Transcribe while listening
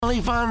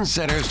Valley Fun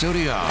Center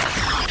studio.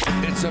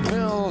 It's a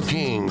Bill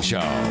King Show.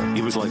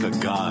 He was like a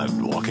god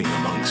walking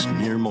amongst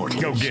mere mortals.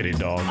 Go get it,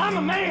 dog. I'm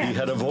a man. He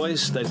had a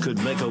voice that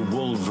could make a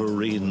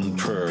wolverine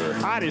purr.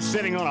 Hot is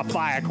sitting on a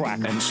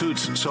firecracker. And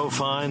suits so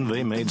fine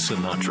they made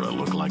Sinatra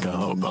look like a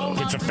hobo.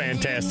 It's a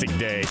fantastic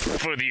day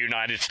for the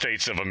United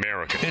States of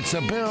America. It's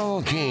a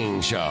Bill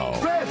King Show.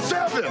 Red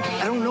 7!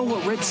 I don't know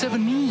what Red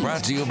 7 means.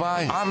 Brought to you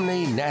by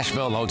Omni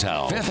Nashville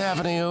Hotel, 5th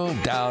Avenue,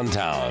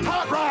 downtown.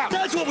 Hot rock!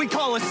 That's what we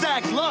call a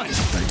sack lunch.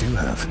 What I do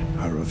have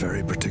are a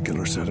very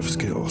particular set of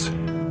skills.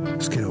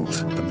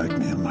 Skills that make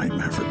me a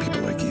nightmare for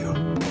people like you.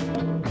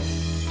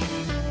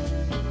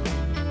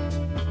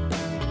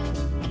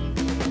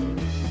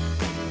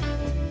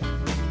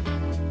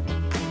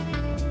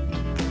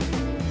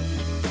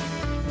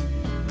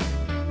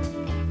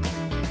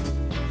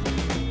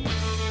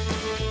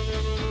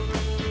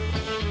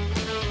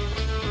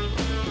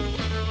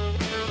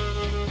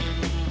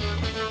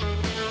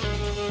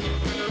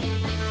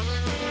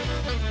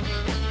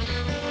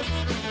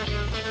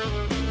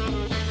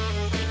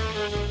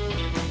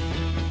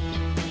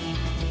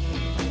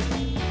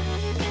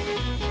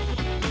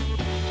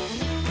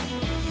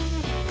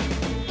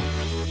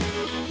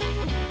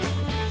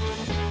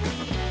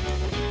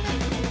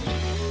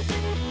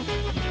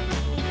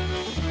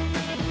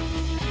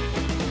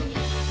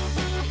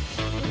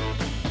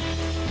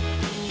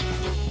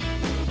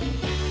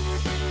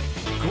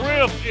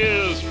 Griff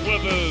is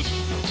with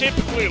us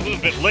typically a little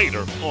bit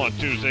later on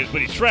Tuesdays,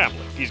 but he's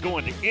traveling. He's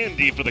going to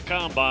Indy for the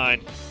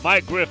Combine.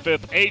 Mike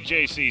Griffith,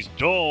 AJC's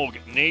Dog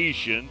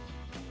Nation,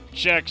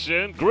 checks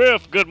in.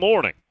 Griff, good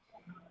morning.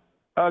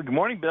 Good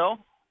morning, Bill.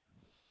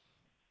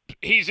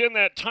 He's in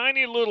that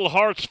tiny little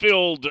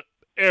Hartsfield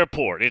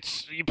airport.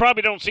 You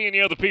probably don't see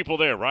any other people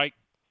there, right?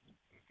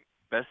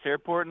 Best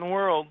airport in the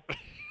world.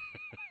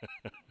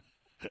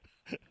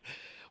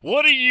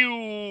 What do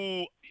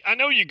you – I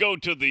know you go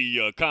to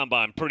the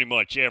Combine pretty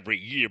much every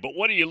year, but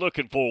what are you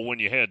looking for when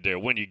you head there,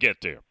 when you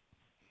get there?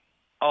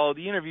 Oh,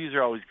 the interviews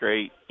are always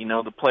great. You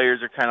know, the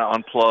players are kind of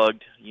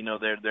unplugged. You know,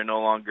 they're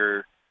no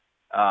longer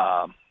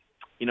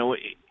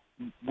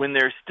when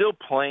they're still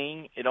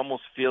playing, it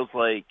almost feels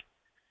like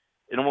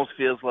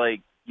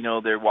you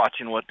know, they're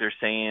watching what they're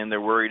saying. They're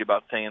worried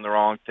about saying the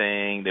wrong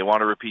thing. They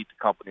want to repeat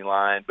the company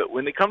line. But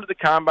when they come to the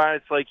Combine,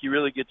 it's like you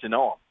really get to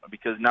know them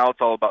because now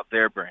it's all about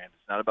their brand.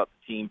 It's not about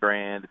the team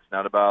brand. It's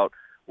not about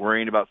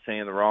worrying about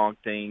saying the wrong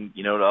thing,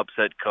 you know, to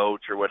upset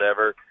coach or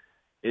whatever.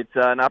 It's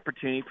an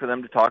opportunity for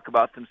them to talk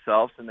about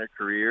themselves and their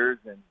careers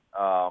and,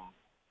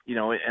 you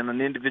know, on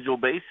an individual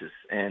basis.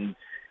 And,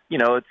 you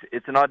know,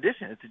 it's an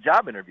audition. It's a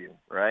job interview,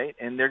 right?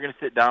 And they're going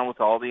to sit down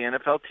with all the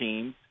NFL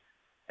teams.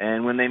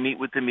 And when they meet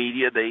with the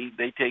media,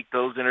 they take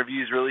those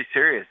interviews really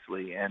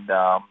seriously, and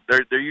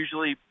they're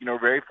usually, you know,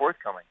 very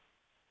forthcoming.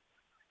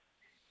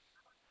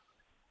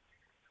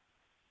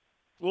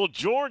 Will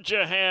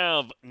Georgia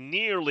have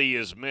nearly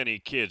as many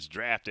kids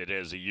drafted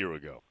as a year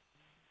ago?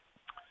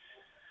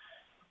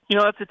 You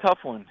know, that's a tough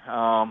one.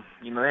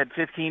 You know, they had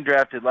 15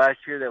 drafted last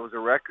year. That was a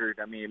record.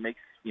 I mean, it makes,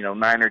 you know,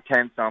 9 or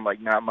 10 sound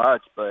like not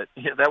much, but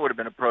yeah, that would have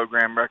been a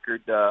program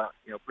record,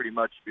 you know, pretty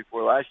much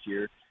before last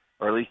year,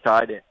 or at least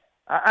tied it.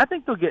 I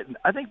think they'll get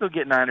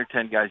 9 or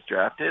 10 guys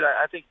drafted.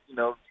 I think, you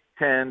know,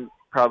 10,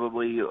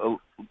 probably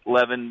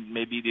 11,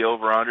 maybe the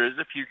over/under. There's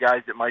a few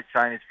guys that might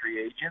sign as free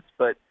agents,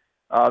 but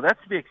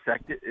that's to be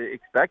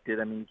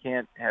expected. I mean, you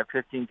can't have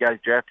 15 guys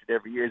drafted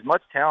every year. As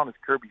much talent as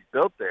Kirby's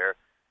built there,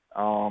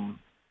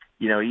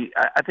 you know,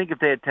 I think if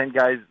they had 10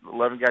 guys,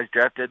 11 guys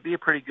drafted, it'd be a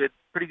pretty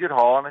good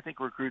haul, and I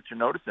think recruits are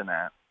noticing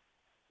that.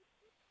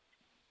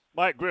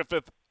 Mike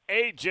Griffith,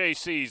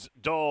 AJC's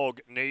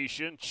Dog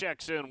Nation,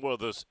 checks in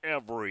with us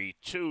every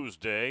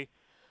Tuesday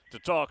to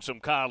talk some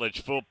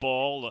college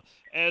football.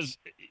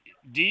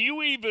 Do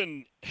you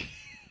even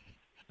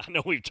 – I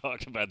know we've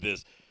talked about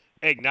this –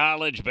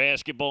 acknowledge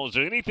basketball? Is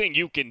there anything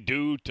you can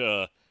do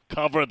to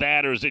cover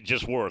that, or is it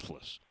just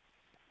worthless?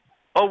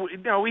 Oh,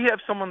 no, we have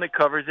someone that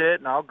covers it,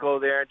 and I'll go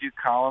there and do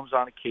columns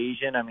on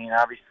occasion. I mean,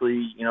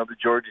 obviously, you know, the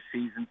Georgia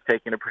season's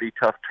taken a pretty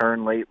tough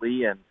turn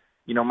lately, and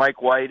you know,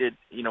 Mike White had,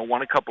 you know,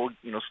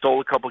 stole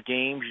a couple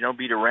games, you know,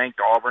 beat a ranked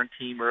Auburn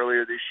team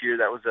earlier this year.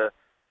 That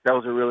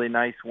was a really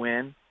nice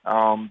win.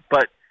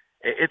 But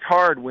it's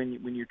hard when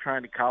you're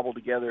trying to cobble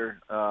together,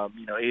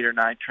 you know, 8 or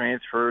 9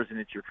 transfers and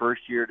it's your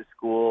first year to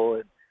school.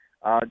 And,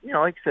 you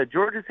know, like I said,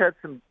 Georgia's had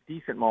some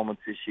decent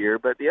moments this year,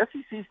 but the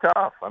SEC's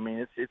tough. I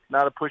mean, it's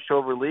not a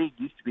pushover league.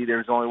 Used to be there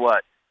was only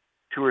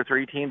 2 or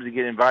 3 teams that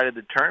get invited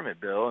to the tournament,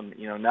 Bill. And,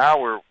 you know, now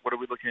what are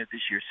we looking at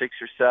this year? 6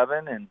 or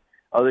 7, and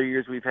other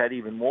years we've had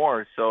even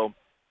more. So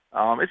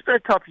it's been a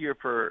tough year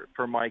for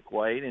Mike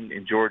White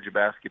and Georgia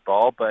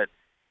basketball, but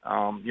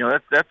you know,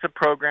 that's a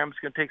program that's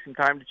going to take some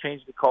time to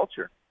change the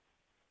culture.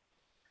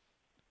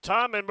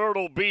 Tom in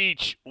Myrtle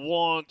Beach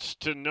wants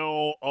to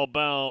know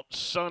about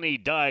Sonny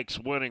Dykes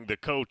winning the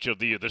Coach of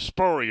the Year, the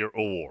Spurrier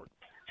Award.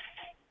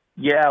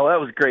 Yeah, well,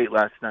 that was great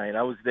last night.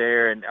 I was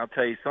there, and I'll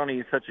tell you, Sonny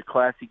is such a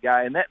classy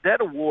guy, and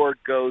that award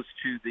goes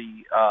to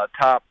the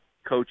top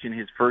coach in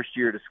his first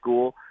year to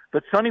school.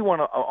 But Sonny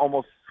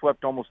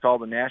swept almost all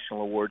the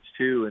national awards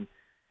too. And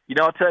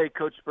I'll tell you,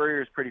 Coach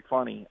Spurrier is pretty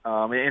funny.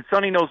 And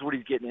Sonny knows what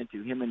he's getting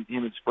into. Him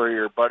and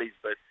Spurrier are buddies.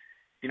 But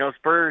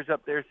Spurrier's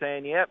up there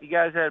saying, "Yep, you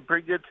guys had a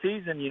pretty good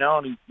season."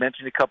 And he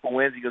mentioned a couple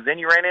wins. He goes, "Then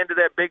you ran into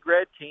that Big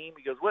Red team."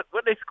 He goes, "What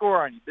they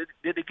score on you?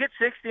 Did they get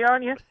 60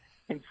 on you?"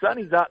 And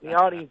Sonny's out in the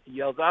audience. He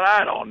yells out,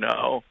 "I don't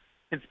know."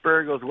 And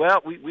Spurrier goes,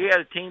 "Well, we had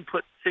a team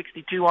put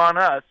 62 on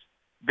us,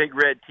 Big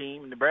Red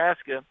team,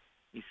 Nebraska."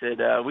 He said,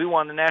 "We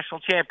won the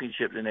national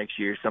championship the next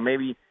year, so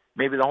maybe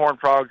the Horned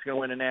Frogs going to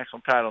win a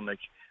national title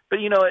next year." But,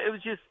 it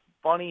was just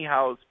funny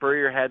how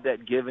Spurrier had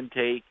that give and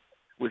take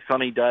with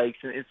Sonny Dykes.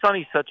 And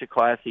Sonny's such a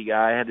classy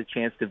guy. I had a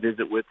chance to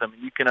visit with him,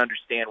 and you can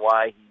understand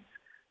why he's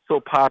so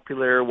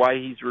popular, why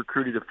he's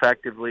recruited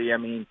effectively. I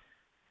mean,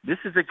 this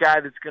is a guy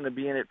that's going to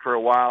be in it for a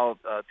while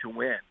to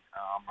win.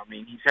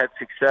 He's had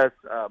success,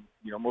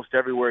 most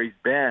everywhere he's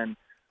been,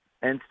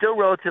 and still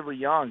relatively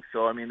young.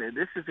 So,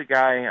 this is a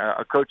guy,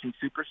 a coaching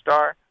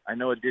superstar. I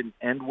know it didn't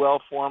end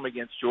well for him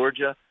against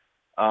Georgia.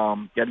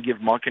 Got to give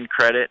Monken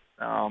credit.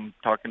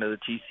 Talking to the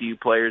TCU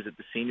players at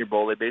the Senior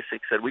Bowl, they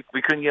basically said we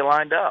couldn't get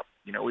lined up.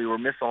 We were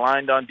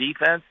misaligned on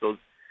defense.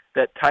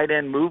 That tight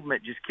end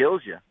movement just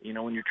kills you.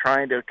 When you're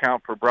trying to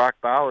account for Brock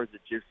Bowers,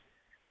 it just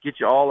gets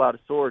you all out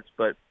of sorts.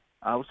 But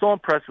I was so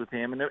impressed with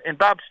him. And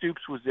Bob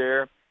Stoops was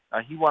there.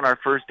 He won our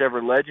first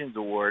ever Legends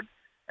Award,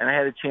 and I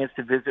had a chance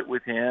to visit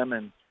with him.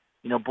 And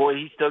boy,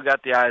 he still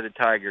got the eye of the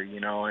tiger.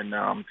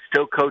 And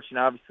still coaching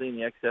obviously in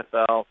the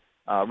XFL.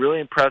 Really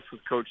impressed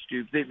with Coach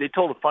Stoops. They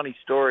told a funny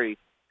story.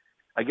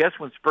 I guess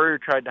when Spurrier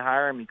tried to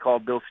hire him, he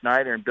called Bill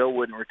Snyder, and Bill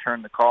wouldn't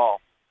return the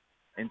call.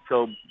 And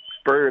so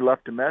Spurrier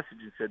left a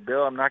message and said,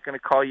 "Bill, I'm not going to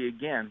call you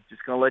again.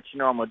 Just going to let you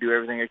know I'm going to do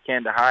everything I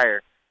can to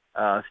hire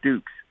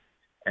Stoops."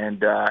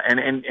 And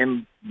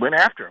went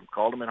after him,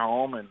 called him at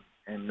home,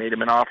 and made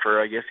him an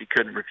offer I guess he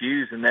couldn't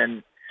refuse. And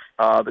then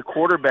the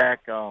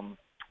quarterback,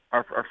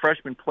 our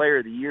freshman player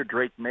of the year,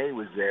 Drake May,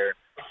 was there.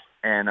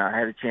 And I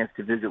had a chance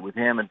to visit with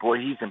him, and boy,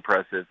 he's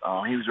impressive.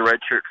 He was a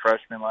redshirt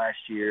freshman last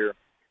year.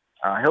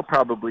 He'll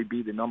probably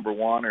be the number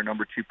 1 or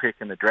number 2 pick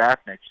in the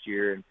draft next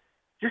year. And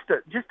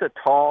just a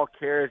tall,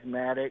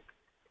 charismatic,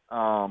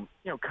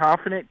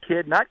 confident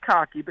kid, not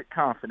cocky but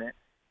confident.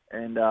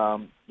 And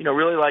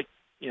really like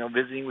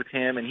visiting with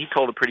him. And he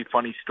told a pretty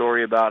funny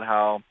story about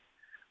how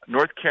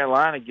North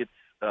Carolina gets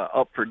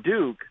up for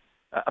Duke.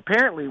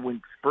 Apparently,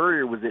 when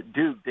Spurrier was at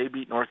Duke, they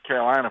beat North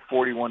Carolina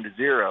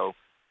 41-0.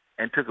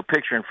 And took a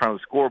picture in front of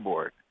the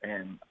scoreboard.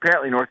 And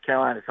apparently North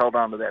Carolina's held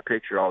on to that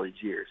picture all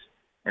these years.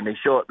 And they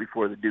show it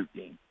before the Duke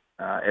game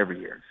every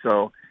year.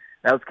 So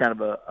that was kind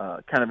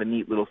of a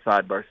neat little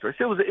sidebar story.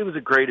 So it was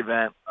a great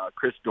event.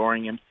 Chris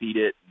Doring emceed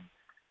it.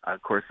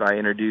 Of course, I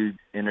introduced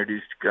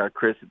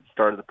Chris at the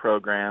start of the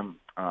program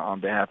on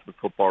behalf of the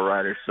football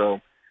writers.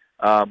 So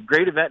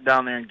great event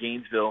down there in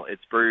Gainesville at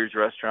Spurrier's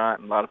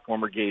Restaurant, and a lot of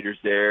former Gators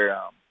there.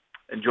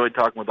 Enjoyed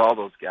talking with all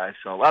those guys.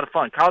 So a lot of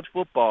fun. College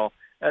football,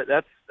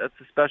 that's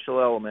a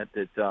special element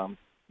that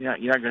you're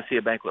not going to see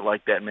a banquet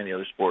like that in many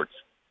other sports.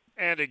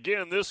 And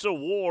again, this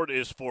award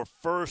is for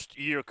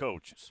first-year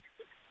coaches.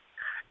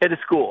 At a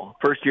school,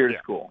 first year at a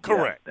school.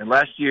 Correct. Yeah. And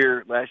last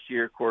year,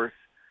 of course,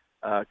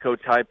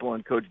 Coach Heupel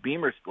and Coach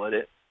Beamer split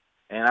it.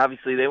 And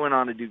obviously they went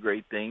on to do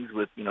great things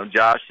with,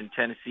 Josh in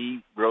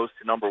Tennessee rose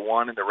to number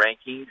 1 in the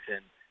rankings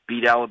and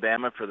beat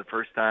Alabama for the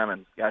first time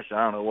in,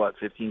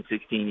 15,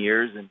 16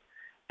 years.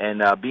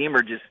 And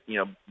Beamer just,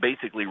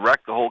 basically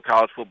wrecked the whole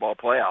college football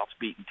playoffs,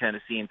 beating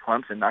Tennessee and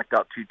Clemson, knocked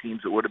out 2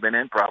 teams that would have been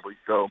in probably.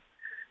 So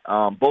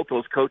both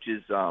those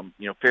coaches,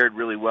 fared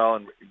really well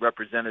and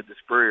represented the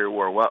Spurrier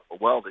Award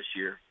well this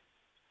year.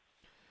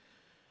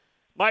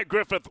 Mike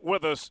Griffith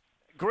with us.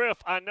 Griff,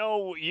 I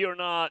know you're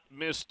not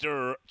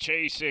Mr.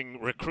 chasing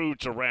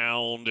recruits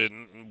around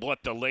and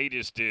what the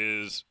latest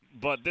is,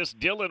 but this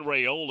Dylan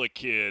Raiola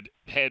kid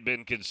had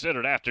been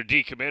considered after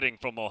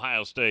decommitting from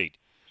Ohio State,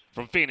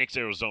 from Phoenix,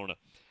 Arizona,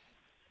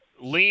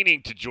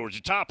 leaning to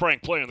Georgia,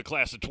 top-ranked player in the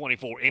class of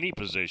 24, any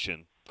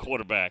position,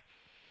 quarterback.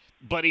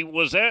 But he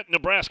was at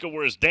Nebraska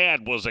where his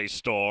dad was a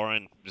star,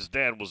 and his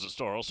dad was a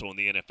star also in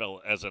the NFL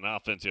as an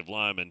offensive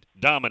lineman,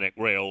 Dominic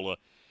Raiola.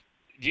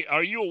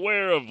 Are you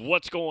aware of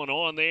what's going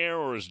on there,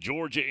 or is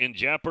Georgia in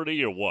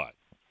jeopardy, or what?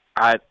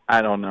 I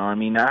don't know. I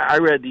mean, I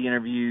read the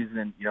interviews,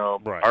 and,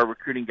 right. Our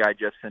recruiting guy,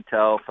 Jeff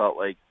Santel, felt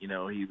like, he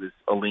was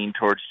a lean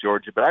towards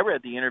Georgia. But I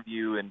read the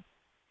interview, and,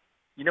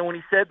 when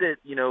he said that,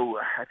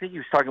 I think he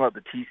was talking about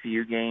the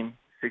TCU game,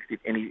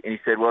 and he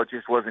said, well, it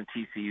just wasn't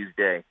TCU's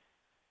day.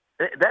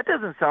 That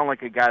doesn't sound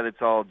like a guy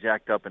that's all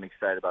jacked up and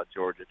excited about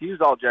Georgia. If he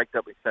was all jacked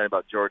up and excited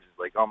about Georgia, it's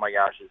like, oh, my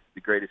gosh, this is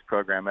the greatest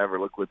program ever.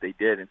 Look what they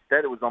did.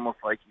 Instead, it was almost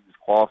like he was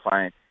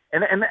qualifying.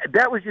 And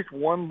that was just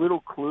one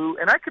little clue.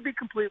 And I could be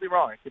completely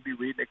wrong. I could be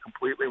reading it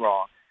completely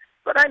wrong.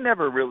 But I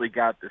never really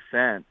got the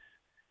sense.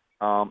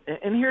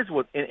 And here's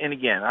what – and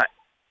again,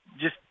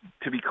 just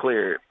to be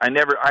clear, I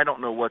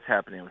don't know what's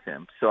happening with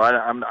him. So I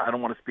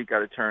don't want to speak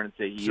out of turn and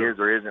say he is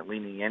or isn't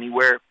leaning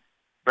anywhere.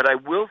 But I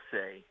will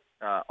say –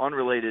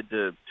 unrelated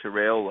to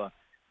Raiola,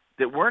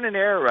 that we're in an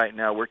era right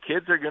now where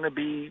kids are going to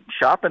be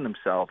shopping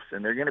themselves,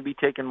 and they're going to be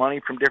taking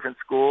money from different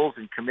schools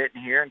and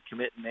committing here and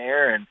committing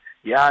there, and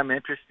yeah, I'm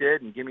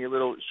interested, and give me a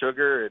little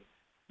sugar. And,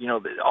 you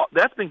know,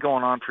 that's been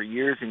going on for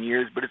years and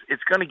years, but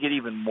it's going to get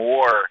even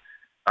more,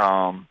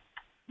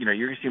 you know,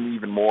 you're going to see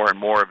even more and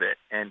more of it.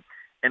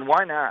 And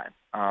why not?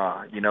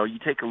 You know, you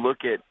take a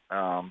look at,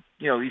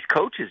 you know, these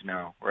coaches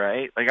now,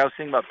 right? Like I was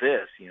thinking about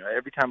this, you know,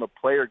 every time a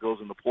player goes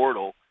in the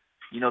portal,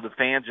 you know, the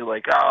fans are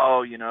like,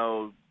 oh, you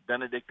know,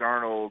 Benedict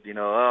Arnold, you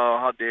know, oh,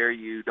 how dare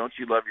you? Don't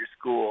you love your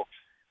school?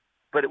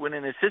 But when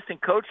an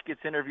assistant coach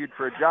gets interviewed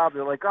for a job,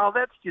 they're like, oh,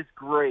 that's just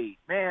great.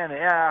 Man,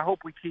 yeah, I hope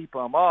we keep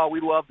him. Oh,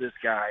 we love this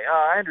guy.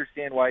 Oh, I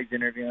understand why he's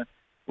interviewing.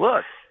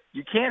 Look,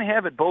 you can't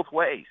have it both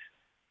ways.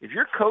 If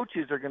your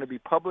coaches are going to be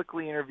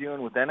publicly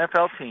interviewing with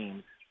NFL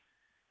teams,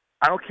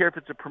 I don't care if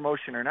it's a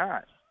promotion or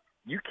not.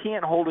 You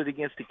can't hold it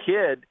against a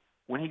kid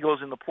when he goes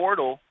in the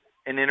portal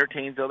and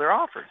entertains other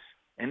offers.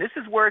 And this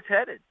is where it's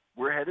headed.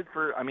 We're headed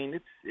for, I mean,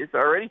 it's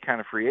already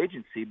kind of free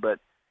agency, but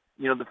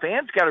you know, the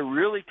fans got to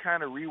really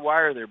kind of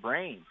rewire their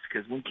brains,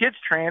 because when kids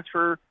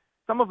transfer,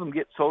 some of them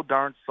get so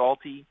darn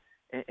salty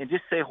and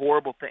just say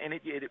horrible things, and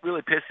it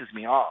really pisses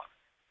me off,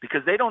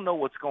 because they don't know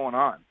what's going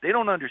on. They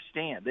don't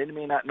understand. They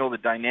may not know the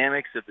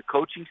dynamics of the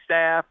coaching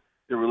staff,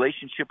 the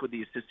relationship with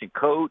the assistant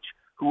coach,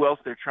 who else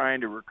they're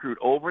trying to recruit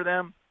over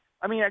them.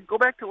 I mean, I go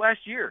back to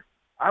last year.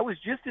 I was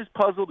just as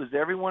puzzled as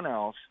everyone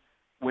else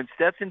when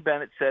Stetson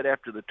Bennett said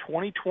after the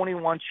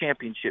 2021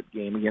 championship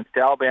game against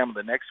Alabama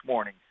the next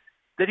morning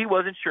that he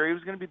wasn't sure he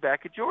was going to be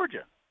back at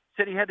Georgia.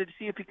 Said he had to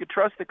see if he could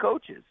trust the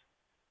coaches.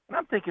 And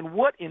I'm thinking,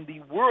 what in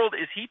the world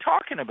is he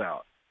talking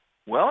about?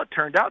 Well, it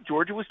turned out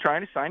Georgia was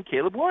trying to sign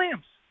Caleb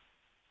Williams,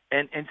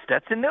 and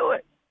Stetson knew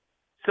it.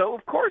 So,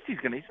 of course, he's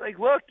like,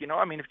 look, you know,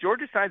 I mean, if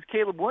Georgia signs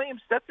Caleb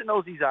Williams, Stetson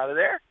knows he's out of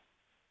there.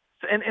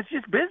 So, and it's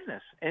just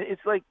business. And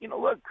it's like, you know,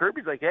 look,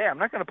 Kirby's like, hey, I'm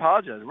not going to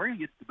apologize. We're going to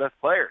get the best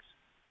players.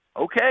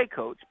 Okay,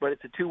 coach, but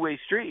it's a two-way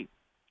street,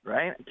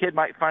 right? A kid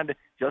might find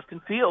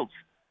Justin Fields.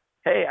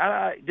 Hey,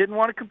 I didn't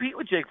want to compete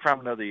with Jake Fromm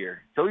another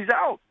year, so he's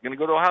out. Going to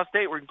go to Ohio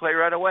State where he can play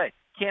right away.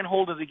 Can't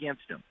hold it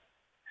against him.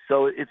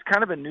 So it's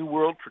kind of a new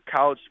world for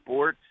college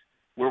sports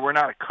where we're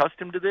not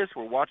accustomed to this.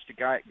 We're watching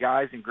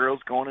guys and girls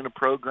going in a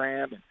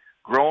program and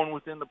growing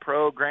within the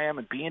program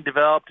and being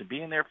developed and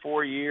being there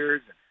 4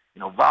 years. You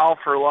know, vow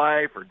for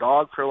life or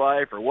dog for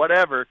life or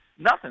whatever.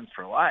 Nothing's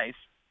for life.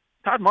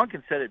 Todd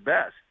Monken said it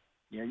best.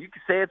 You know, you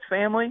can say it's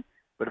family,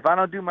 but if I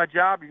don't do my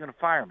job, you're going to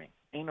fire me.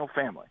 Ain't no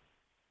family.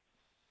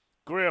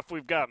 Griff,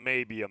 we've got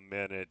maybe a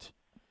minute.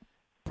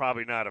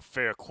 Probably not a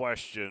fair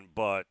question,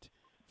 but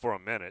for a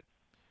minute.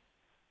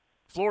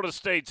 Florida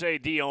State's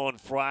AD on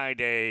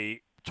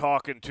Friday,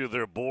 talking to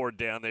their board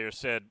down there,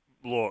 said,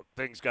 look,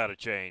 things got to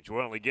change.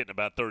 We're only getting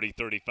about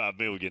 $30-35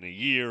 million a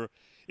year.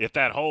 If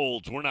that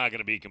holds, we're not going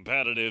to be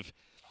competitive.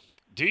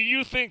 Do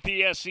you think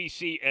the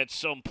SEC at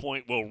some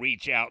point will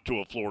reach out to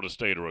a Florida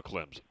State or a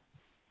Clemson?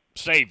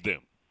 Save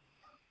them.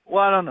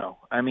 Well, I don't know.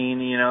 I mean,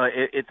 you know,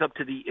 it's up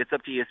to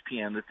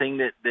ESPN. The thing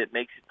that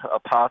makes it a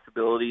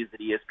possibility is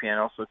that ESPN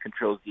also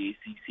controls the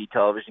ACC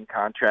television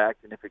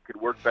contract, and if it could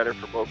work better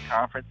for both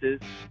conferences,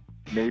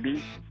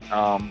 maybe.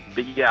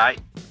 But yeah,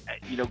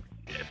 you know,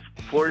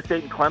 Florida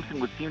State and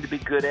Clemson would seem to be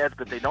good ads,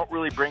 but they don't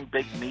really bring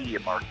big media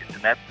markets,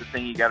 and that's the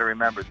thing you got to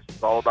remember. This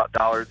is all about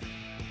dollars,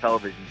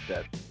 television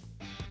sets.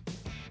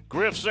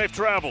 Griff, safe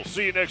travel.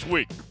 See you next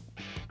week.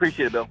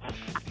 Appreciate it, Bill.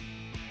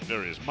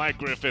 There is Mike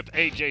Griffith,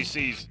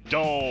 AJC's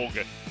Dog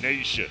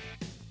Nation.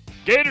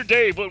 Gator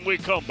Dave when we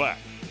come back.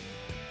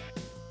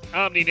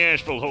 Omni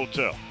Nashville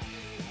Hotel.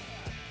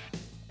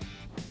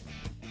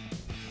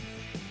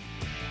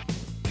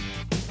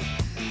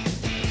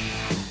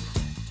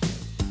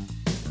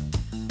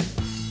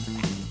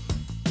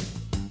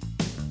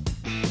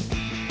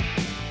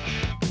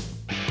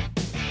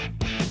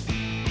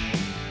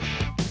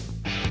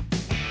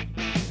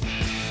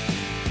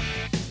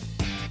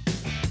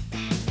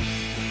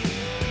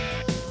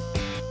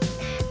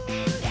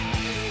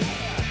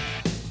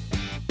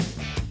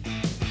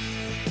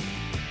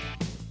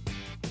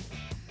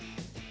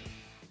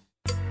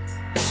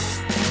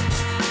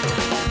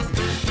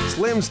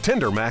 Slim's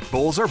Tender Mac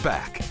Bowls are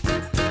back.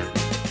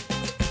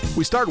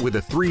 We start with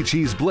a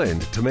 3-cheese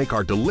blend to make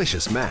our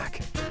delicious mac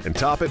and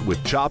top it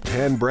with chopped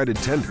hand-breaded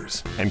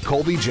tenders and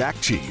Colby Jack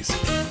cheese.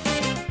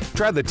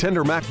 Try the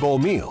Tender Mac Bowl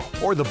meal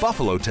or the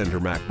Buffalo Tender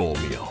Mac Bowl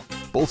meal,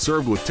 both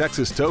served with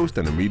Texas toast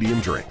and a medium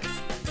drink.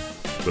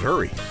 But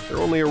hurry, they're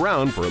only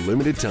around for a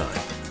limited time.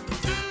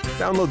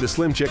 Download the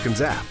Slim Chickens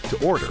app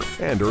to order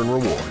and earn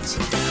rewards.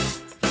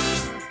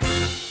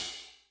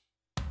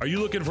 Are you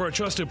looking for a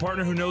trusted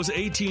partner who knows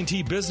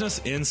AT&T business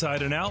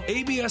inside and out?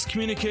 ABS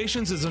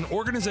Communications is an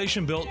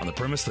organization built on the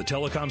premise that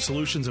telecom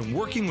solutions and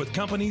working with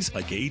companies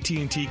like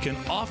AT&T can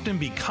often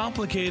be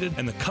complicated,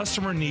 and the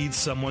customer needs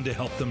someone to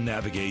help them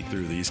navigate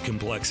through these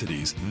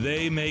complexities.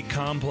 They make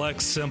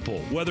complex simple.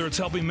 Whether it's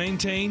helping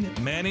maintain,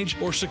 manage,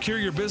 or secure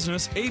your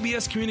business,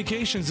 ABS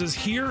Communications is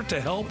here to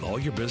help with all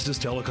your business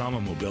telecom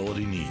and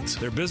mobility needs.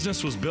 Their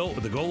business was built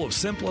with the goal of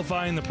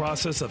simplifying the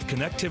process of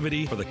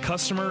connectivity for the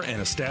customer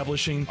and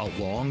establishing a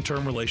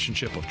long-term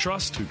relationship of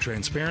trust through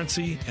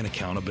transparency and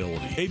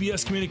accountability.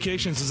 ABS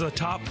Communications is a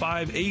top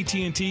 5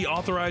 AT&T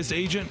authorized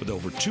agent with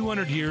over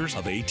 200 years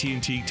of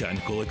AT&T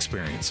technical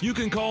experience. You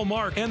can call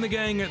Mark and the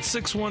gang at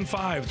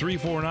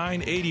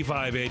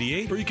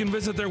 615-349-8588, or you can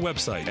visit their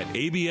website at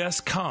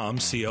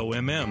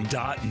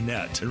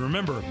abscomm.net. And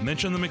remember,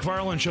 mention the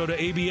McFarland Show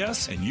to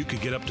ABS, and you could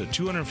get up to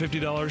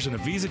 $250 in a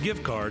Visa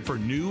gift card for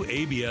new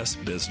ABS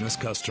business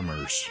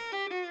customers.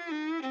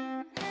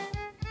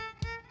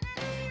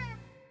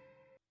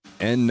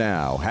 And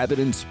now, Habit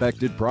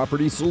Inspected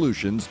Property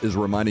Solutions is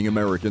reminding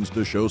Americans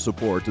to show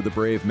support to the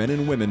brave men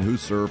and women who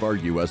serve our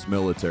U.S.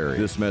 military.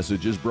 This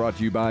message is brought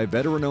to you by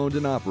veteran-owned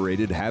and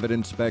operated Habit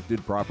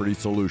Inspected Property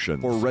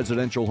Solutions. For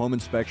residential home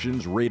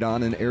inspections,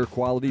 radon and air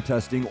quality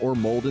testing, or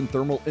mold and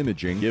thermal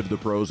imaging, give the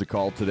pros a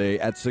call today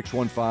at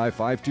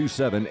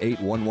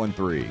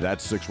 615-527-8113.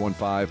 That's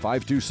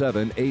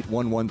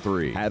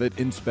 615-527-8113. Habit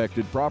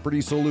Inspected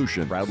Property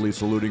Solutions, proudly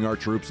saluting our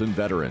troops and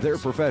veterans. They're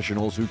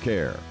professionals who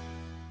care.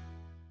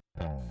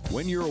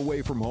 When you're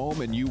away from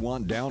home and you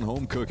want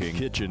down-home cooking,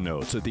 Kitchen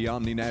Notes at the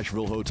Omni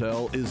Nashville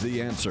Hotel is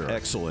the answer.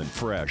 Excellent,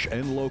 fresh,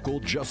 and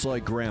local, just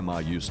like Grandma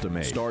used to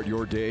make. Start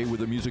your day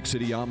with a Music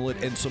City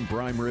omelet and some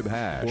prime rib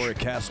hash, or a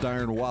cast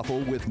iron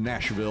waffle with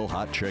Nashville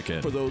hot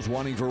chicken. For those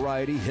wanting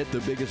variety, hit the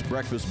biggest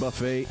breakfast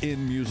buffet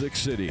in Music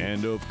City.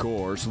 And of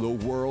course, the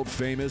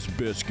world-famous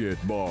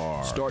Biscuit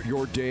Bar. Start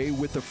your day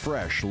with the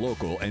fresh,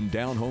 local, and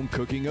down-home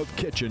cooking of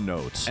Kitchen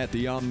Notes at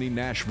the Omni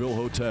Nashville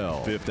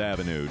Hotel, 5th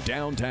Avenue,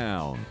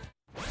 downtown.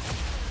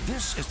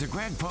 This is the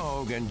Greg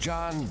Pogue and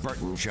John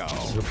Burton Show.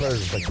 The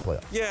Predators make the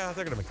playoffs. Yeah,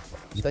 they're going to make the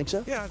playoffs. You think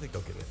so? Yeah, I think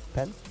they'll get it.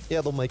 Patton?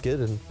 Yeah, they'll make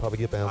it and probably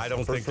get bounced. I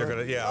don't think they're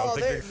going to. Yeah, I don't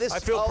think I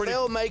feel pretty.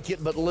 They'll make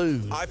it but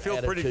lose. I feel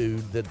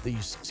attitude that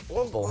these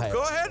people have.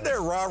 Go ahead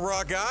there,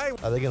 rah-rah guy.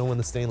 Are they going to win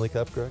the Stanley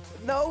Cup, Greg?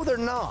 No, they're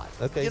not.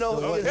 Okay. You know,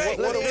 let me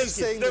ask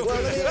you.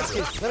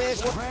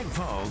 Greg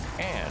Pogue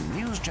and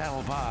News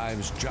Channel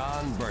 5's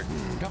John Burton,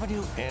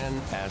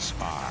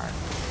 WNSR,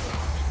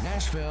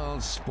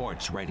 Nashville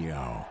Sports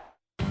Radio.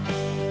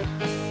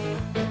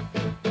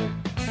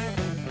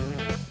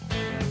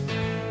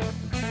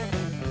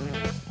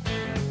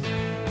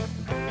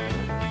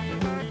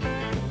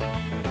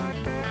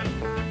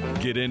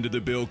 Get into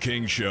the Bill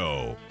King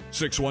Show.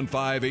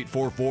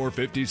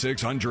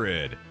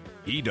 615-844-5600.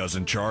 He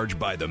doesn't charge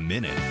by the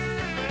minute.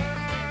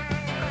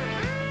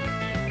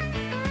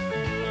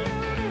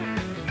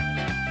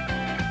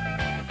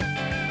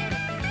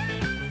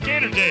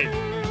 Gator Dave.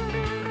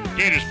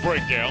 Gators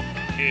Breakdown,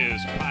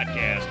 his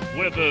podcast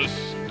with us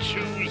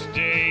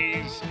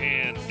Tuesdays.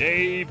 And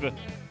Dave,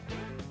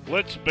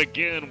 let's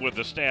begin with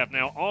the staff.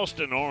 Now,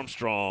 Austin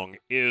Armstrong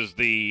is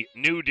the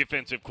new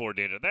defensive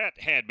coordinator. That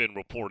had been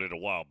reported a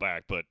while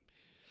back, but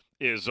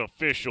is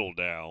official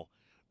now,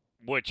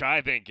 which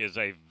I think is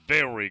a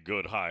very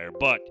good hire.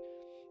 But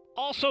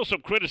also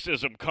some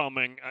criticism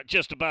coming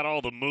just about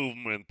all the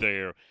movement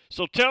there.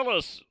 So tell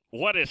us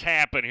what has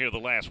happened here the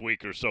last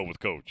week or so with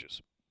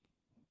coaches.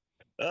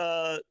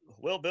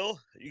 Well, Bill,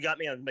 you got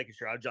me. I'm making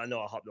sure. I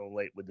know I hopped on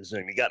late with the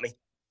Zoom. You got me?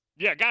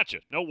 Yeah, gotcha.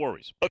 No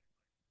worries. Okay.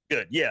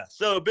 Good. Yeah.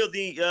 So, Bill,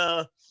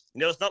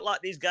 it's not like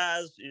these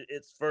guys.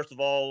 It's first of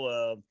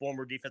all,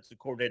 former defensive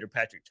coordinator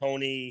Patrick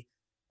Toney,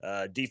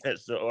 tight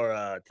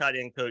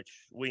end coach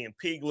William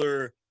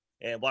Pegler,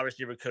 and wide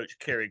receiver coach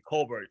Kerry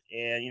Colbert.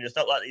 And it's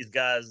not like these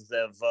guys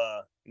have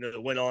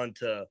went on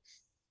to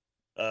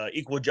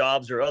equal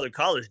jobs or other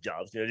college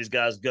jobs. These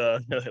guys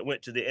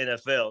went to the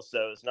NFL,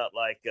 so it's not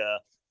like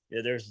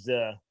there's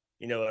a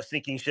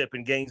sinking ship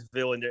in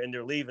Gainesville and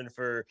they're leaving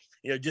for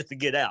just to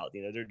get out.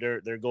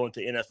 They're going to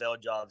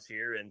NFL jobs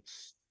here. And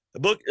the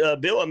book,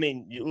 Bill, I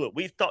mean, look,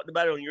 we've talked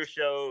about it on your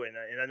show, and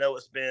I know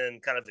it's been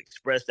kind of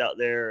expressed out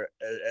there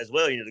as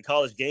well. The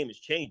college game is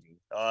changing,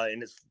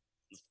 and it's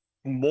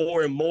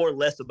more and more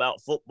less about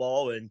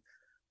football and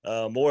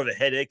more of a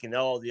headache and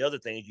all the other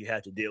things you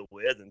have to deal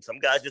with. And some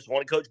guys just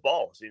want to coach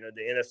balls. The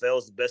NFL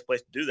is the best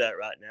place to do that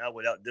right now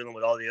without dealing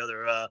with all the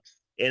other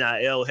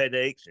NIL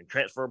headaches and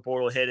transfer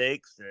portal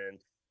headaches and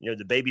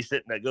the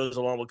babysitting that goes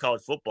along with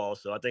college football.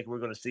 So I think we're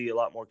going to see a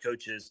lot more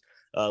coaches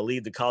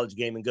leave the college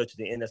game and go to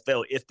the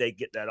NFL if they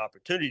get that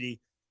opportunity.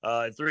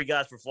 And 3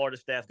 guys for Florida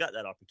staff got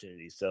that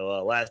opportunity.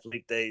 So last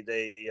week they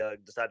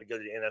decided to go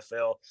to the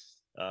NFL.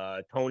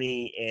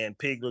 Toney and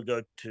Pegler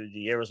go to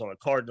the Arizona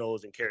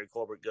Cardinals, and Kerry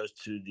Colbert goes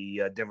to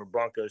the Denver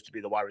Broncos to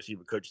be the wide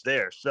receiver coach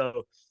there.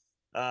 So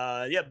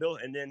Bill,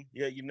 and then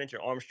you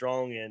mentioned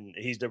Armstrong, and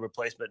he's the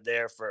replacement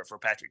there for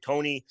Patrick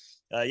Toney.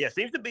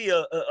 Seems to be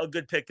a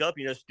good pickup.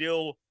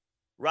 Still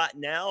right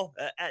now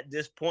at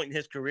this point in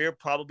his career,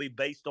 probably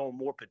based on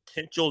more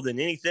potential than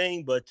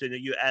anything. But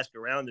you ask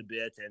around a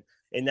bit, and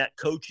in that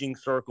coaching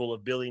circle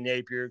of Billy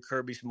Napier,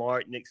 Kirby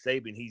Smart, Nick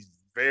Saban, he's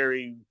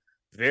very,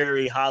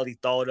 very highly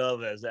thought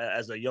of as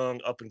a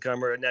young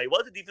up-and-comer. Now, he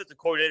was a defensive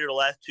coordinator the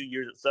last 2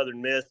 years at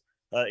Southern Miss,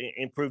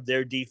 improved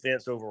their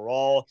defense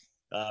overall,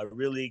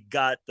 really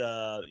got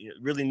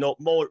really no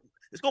more.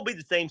 It's going to be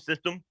the same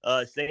system,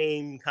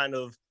 same kind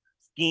of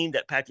scheme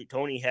that Patrick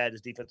Toney had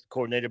as defensive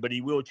coordinator, but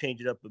he will change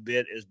it up a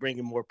bit, is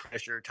bringing more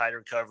pressure,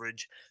 tighter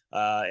coverage,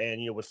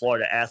 and with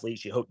Florida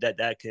athletes, you hope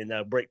that can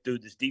break through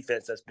this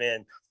defense that's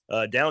been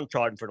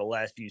downtrodden for the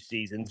last few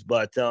seasons.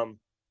 But so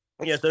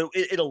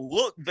it'll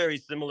look very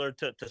similar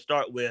to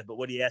start with, but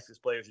what he asks his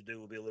players to do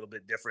will be a little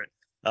bit different.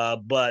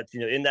 But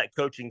in that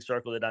coaching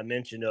circle that I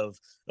mentioned of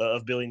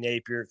Billy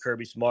Napier,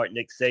 Kirby Smart,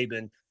 Nick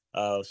Saban,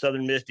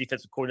 Southern Miss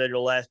defensive coordinator the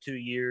last 2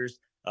 years.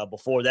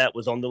 Before that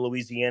was on the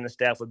Louisiana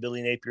staff with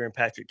Billy Napier and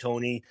Patrick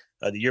Toney.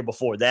 The year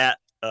before that,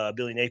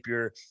 Billy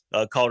Napier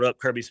called up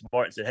Kirby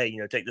Smart and said, "Hey,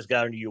 take this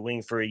guy under your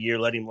wing for a year,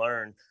 let him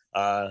learn."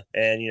 After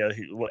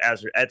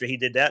he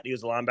did that, he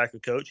was a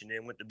linebacker coach and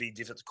then went to be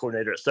defensive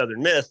coordinator at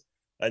Southern Miss.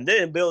 And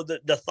then Bill,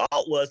 the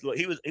thought was, look,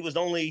 he was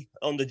only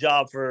on the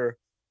job for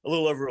a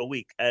little over a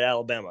week at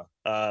Alabama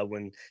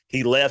when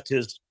he left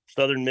his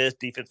Southern Miss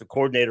defensive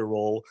coordinator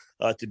role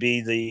to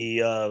be the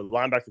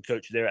linebacker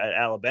coach there at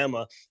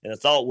Alabama. And the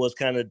thought was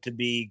kind of to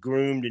be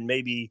groomed and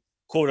maybe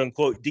quote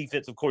unquote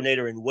defensive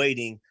coordinator in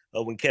waiting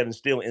when Kevin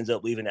Steele ends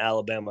up leaving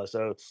Alabama.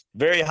 So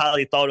very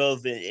highly thought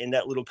of in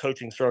that little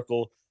coaching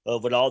circle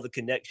with all the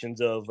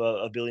connections of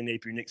Billy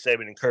Napier, Nick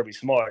Saban, and Kirby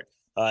Smart.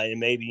 And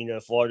maybe,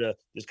 Florida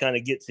just kind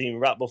of gets him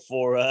right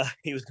before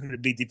he was going to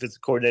be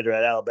defensive coordinator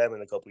at Alabama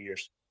in a couple of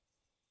years.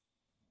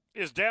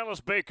 Is Dallas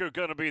Baker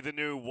going to be the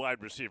new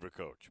wide receiver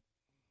coach?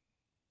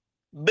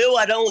 Bill,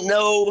 I don't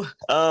know.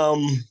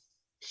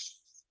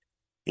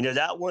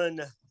 That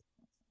one,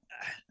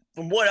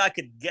 from what I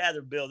could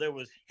gather, Bill, there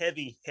was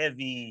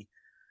heavy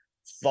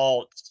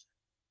thoughts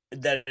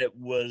that it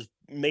was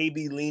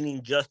maybe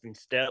leaning Justin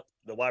Stepp,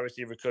 the wide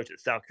receiver coach at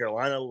South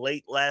Carolina,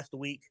 late last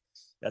week.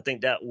 I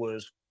think that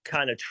was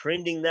kind of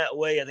trending that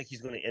way. I think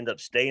he's going to end up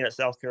staying at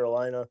South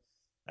Carolina.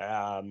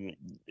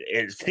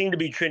 It seemed to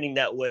be trending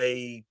that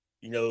way,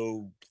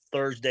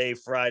 Thursday,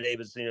 Friday,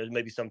 but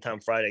maybe sometime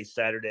Friday,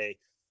 Saturday.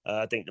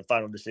 I think the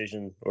final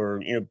decision,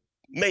 or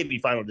maybe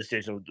final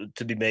decision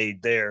to be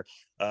made there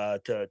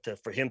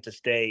for him to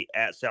stay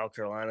at South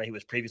Carolina. He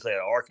was previously at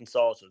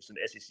Arkansas, so some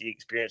SEC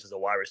experience as a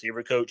wide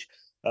receiver coach.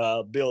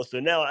 Bill, so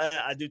now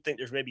I do think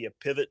there's maybe a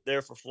pivot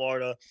there for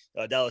Florida.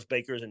 Dallas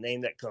Baker is a name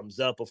that comes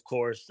up, of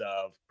course.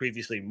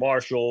 Previously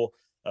Marshall,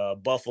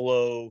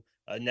 Buffalo.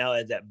 Now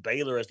at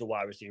Baylor as the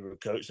wide receiver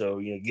coach, so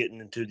getting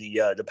into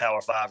the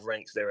Power 5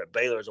 ranks there at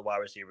Baylor as a wide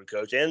receiver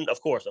coach, and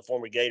of course a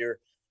former Gator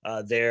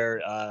there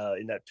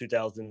in that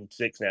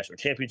 2006 national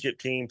championship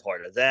team,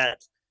 part of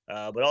that.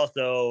 But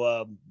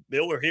also,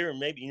 Bill, we're hearing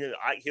maybe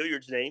Ike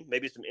Hilliard's name,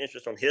 maybe some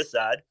interest on his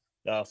side,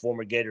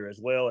 former Gator as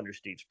well under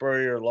Steve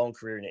Spurrier, long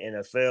career in the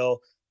NFL.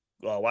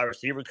 Wide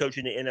receiver coach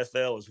in the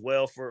NFL as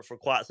well for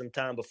quite some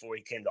time before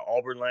he came to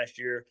Auburn last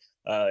year,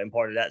 and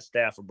part of that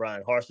staff for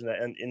Brian Harsin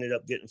that ended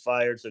up getting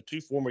fired. So two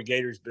former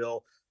Gators,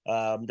 Bill,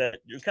 that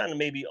you're kind of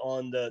maybe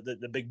on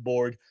the big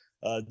board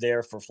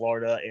there for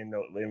Florida and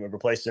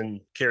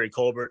replacing Kerry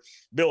Colbert.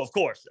 Bill, of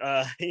course,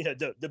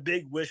 the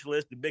big wish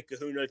list, the big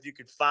kahuna, if you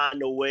could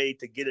find a way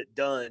to get it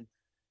done.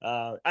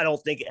 I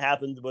don't think it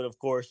happens, but of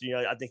course,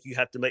 I think you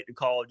have to make the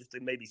call just to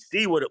maybe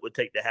see what it would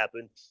take to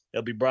happen.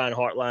 There'll be Brian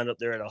Hartline up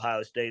there at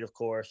Ohio State, of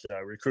course,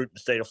 recruiting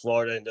the state of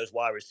Florida and those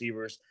wide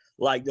receivers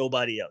like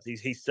nobody else.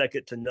 He's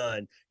second to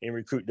none in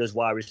recruiting those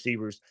wide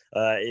receivers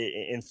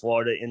in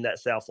Florida, in that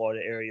South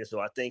Florida area. So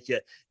I think,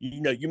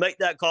 you make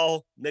that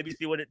call, maybe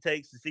see what it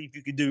takes to see if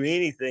you could do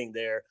anything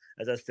there.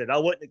 As I said, I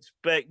wouldn't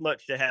expect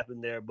much to happen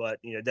there, but,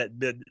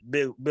 that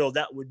Bill,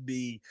 that would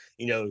be,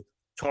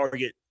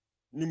 target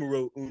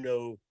numero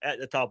uno at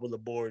the top of the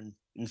board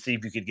and see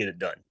if you could get it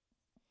done.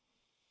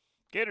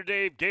 Gator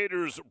Dave,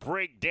 Gators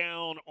break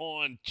down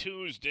on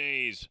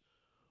Tuesdays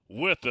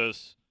with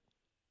us.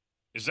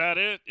 Is that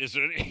it? Is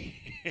there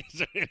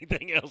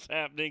anything else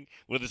happening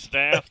with the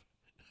staff?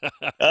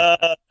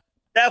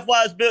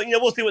 Staff-wise, Bill,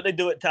 we'll see what they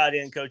do at tight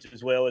end coach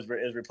as well as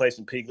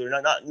replacing Pegler.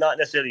 Not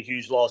necessarily a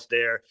huge loss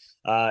there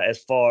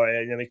as far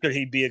as, could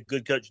he be a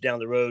good coach down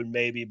the road?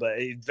 Maybe, but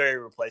he's very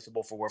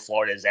replaceable for where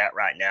Florida is at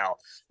right now.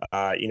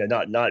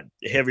 Not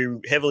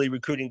heavily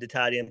recruiting the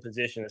tight end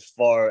position as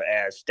far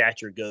as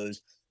stature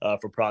goes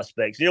for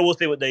prospects. We'll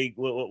see what they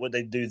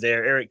do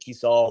there. Eric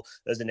Kiesau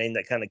is a name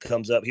that kind of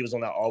comes up. He was on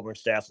that Auburn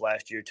staff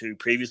last year too,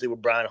 previously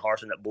with Brian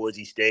Harsin at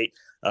Boise State.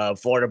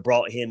 Florida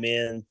brought him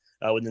in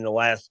within the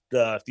last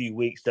few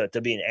weeks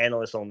to be an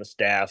analyst on the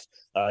staff.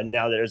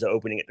 Now there's an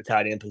opening at the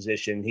tight end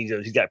position.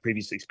 He's got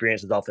previous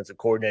experience as offensive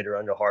coordinator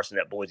under Harsin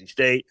at Boise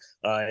State,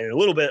 and a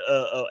little bit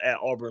at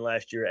Auburn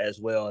last year as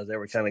well, as they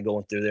were kind of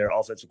going through their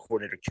offensive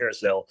coordinator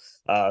carousel.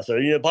 So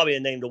probably a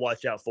name to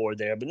watch out for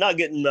there, but not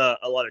getting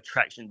a lot of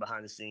traction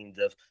behind the scenes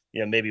of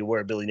maybe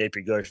where Billy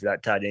Napier goes for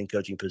that tight end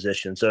coaching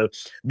position. So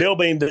Bill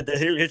Beam,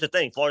 here's the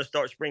thing: Florida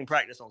starts spring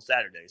practice on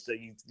Saturday, so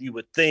you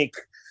would think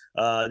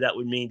that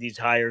would mean these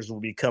hires will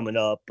be coming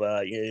up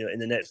in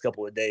the next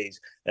couple of days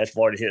as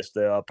Florida hits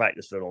the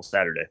practice field on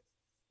Saturday.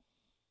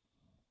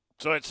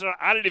 So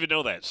I didn't even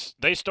know that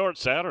they start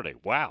Saturday.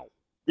 Wow.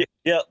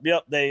 Yep.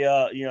 They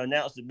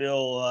announced the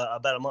bill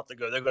about a month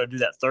ago. They're going to do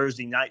that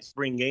Thursday night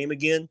spring game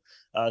again.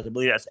 I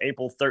believe that's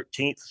April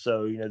 13th.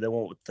 So they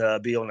won't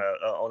be on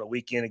a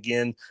weekend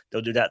again.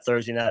 They'll do that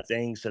Thursday night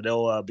thing. So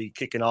they'll be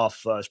kicking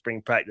off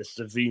spring practice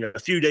a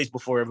few days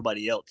before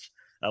everybody else.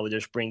 With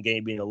their spring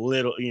game being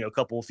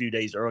a few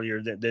days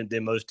earlier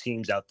than most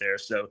teams out there.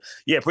 So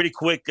pretty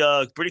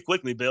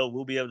quickly, Bill,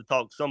 we'll be able to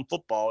talk some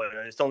football.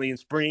 It's only in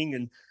spring,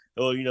 and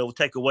we'll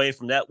take away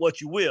from that what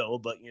you will,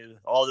 but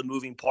all the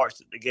moving parts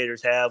that the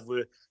Gators have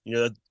with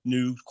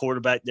new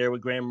quarterback there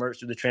with Graham Mertz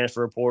through the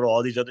transfer portal,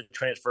 all these other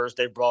transfers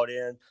they've brought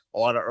in, a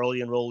lot of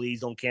early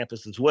enrollees on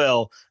campus as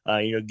well.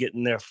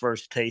 Getting their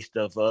first taste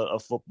of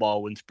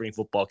football when spring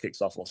football kicks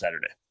off on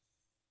Saturday.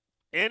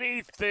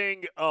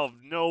 Anything of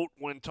note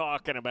when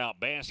talking about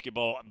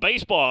basketball?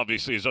 Baseball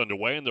obviously is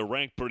underway, and they're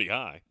ranked pretty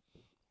high.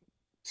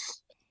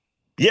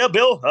 Yeah,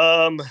 Bill.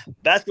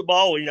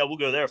 Basketball, we'll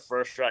go there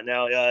first right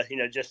now.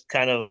 Just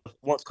kind of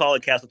once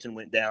Colin Castleton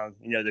went down,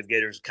 the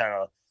Gators kind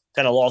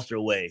of lost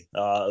their way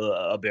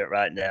a bit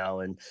right now,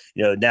 and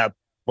now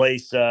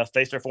face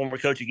their former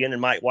coach again in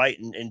Mike White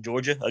in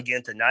Georgia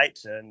again tonight,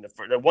 and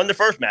they won the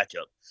first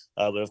matchup.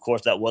 But of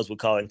course, that was with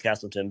Colin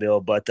Castleton, Bill.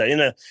 But in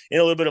a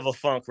little bit of a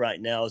funk right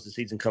now as the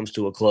season comes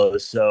to a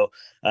close. So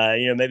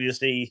maybe you'll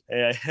see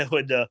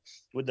with the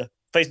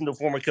facing the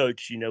former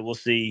coach, we'll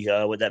see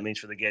what that means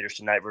for the Gators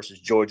tonight versus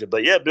Georgia.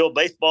 But yeah, Bill,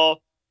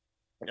 baseball,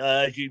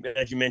 as you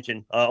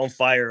mentioned, on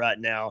fire right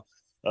now.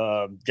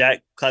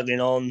 Jack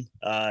Caglianone,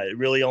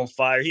 really on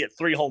fire. He hit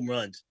 3 home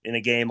runs in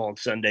a game on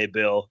Sunday,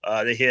 Bill.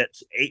 They hit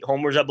 8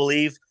 homers, I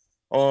believe,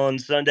 on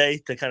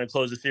Sunday to kind of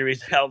close the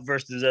series out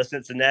versus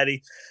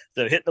Cincinnati.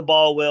 So hitting the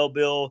ball well,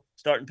 Bill.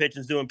 Starting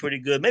pitching's doing pretty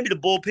good. Maybe the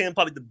bullpen,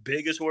 probably the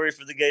biggest worry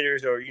for the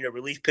Gators, or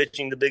relief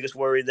pitching, the biggest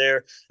worry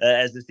there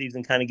as the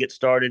season kind of gets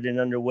started and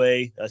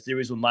underway. A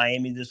series with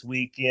Miami this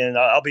weekend.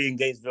 I'll be in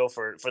Gainesville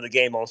for the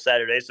game on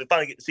Saturday, so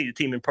finally get to see the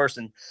team in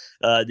person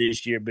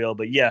this year, Bill.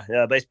 But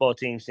baseball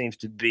team seems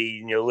to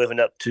be living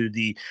up to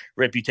the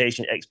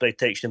reputation,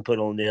 expectation put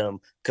on them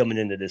coming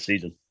into this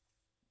season.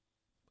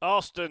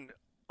 Austin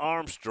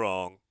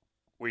Armstrong,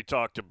 we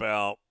talked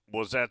about,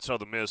 was at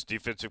Southern Miss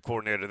defensive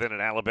coordinator, then at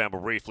Alabama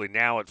briefly,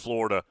 now at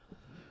Florida.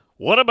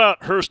 What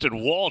about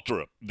Hurston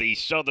Waltrip, the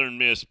Southern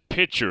Miss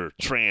pitcher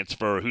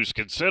transfer, who's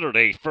considered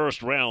a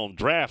first-round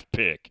draft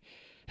pick?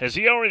 Has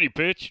he already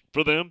pitched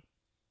for them?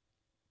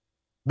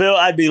 Bill,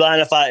 I'd be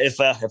lying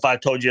if I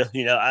told you.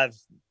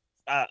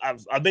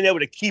 I've been able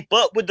to keep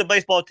up with the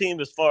baseball team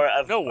as far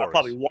as no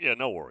worries.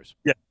 No worries.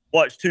 Yeah,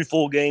 watched 2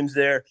 full games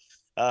there.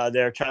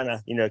 They're trying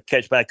to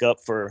catch back up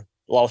for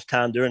lost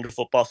time during the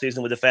football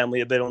season with the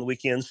family a bit on the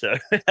weekends, so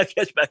I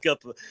catch back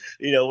up,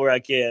 where I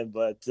can.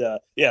 But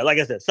like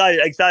I said,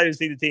 excited to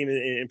see the team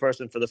in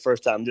person for the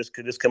first time. This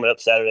coming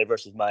up Saturday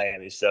versus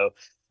Miami. So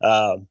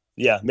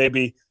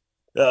maybe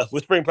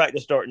with spring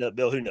practice starting up,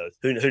 Bill, who knows?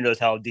 Who knows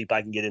how deep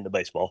I can get into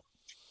baseball?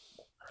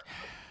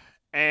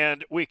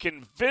 And we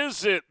can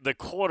visit the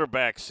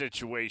quarterback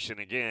situation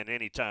again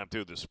anytime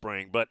through the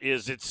spring. But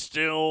is it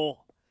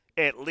still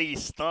at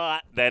least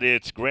thought that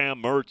it's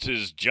Graham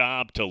Mertz's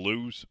job to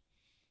lose?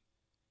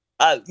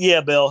 Yeah,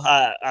 Bill,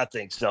 I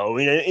think so.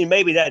 And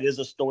maybe that is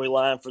a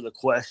storyline for the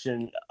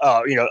question,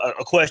 a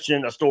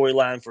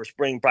storyline for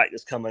spring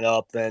practice coming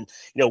up. And,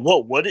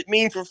 what would it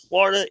mean for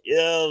Florida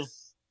if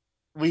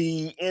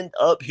we end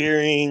up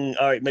hearing,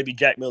 all right, maybe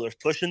Jack Miller's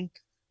pushing?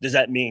 Does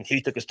that mean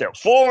he took a step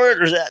forward?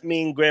 Or does that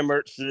mean Graham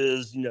Mertz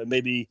is,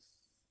 maybe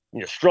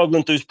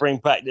struggling through spring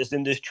practice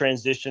in this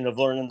transition of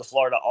learning the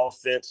Florida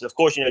offense? Of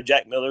course,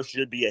 Jack Miller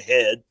should be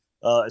ahead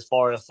as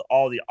far as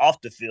all the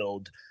off the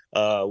field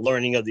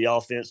learning of the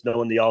offense,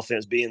 knowing the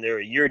offense, being there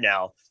a year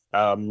now.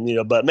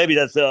 But maybe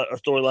that's a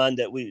storyline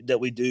that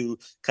we do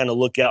kind of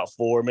look out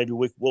for. Maybe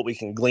what we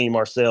can glean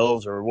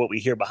ourselves or what we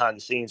hear behind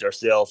the scenes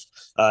ourselves.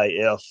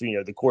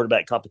 If the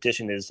quarterback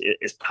competition is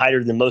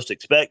tighter than most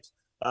expect,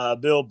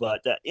 Bill.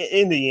 But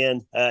in the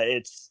end,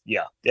 to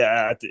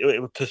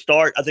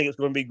start, I think it's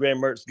going to be Graham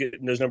Mertz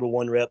getting those number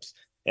 1 reps,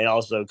 and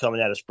also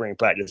coming out of spring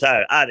practice.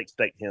 I'd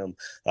expect him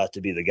to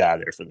be the guy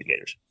there for the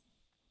Gators.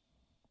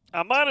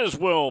 I might as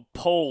well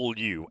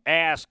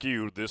ask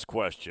you this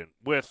question.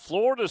 With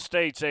Florida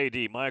State's AD,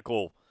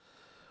 Michael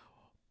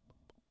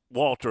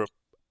Alford,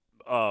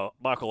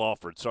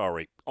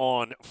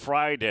 on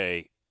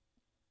Friday,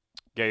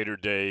 Gator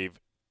Dave,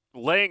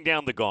 laying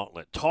down the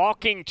gauntlet,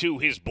 talking to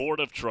his board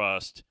of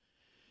trust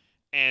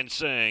and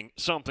saying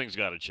something's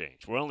got to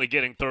change. We're only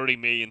getting $30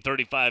 million,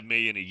 $35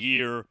 million a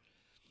year,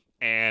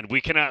 and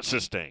we cannot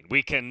sustain.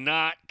 We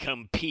cannot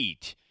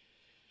compete.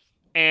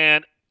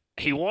 And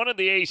he wanted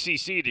the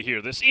ACC to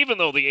hear this, even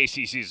though the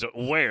ACC is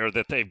aware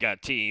that they've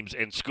got teams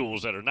and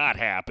schools that are not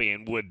happy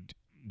and would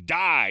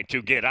die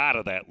to get out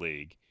of that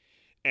league.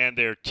 And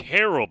their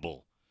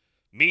terrible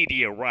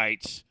media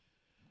rights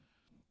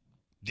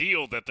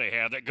deal that they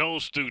have that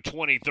goes through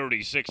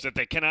 2036 that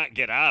they cannot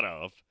get out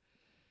of.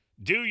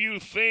 Do you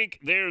think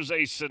there's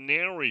a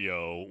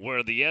scenario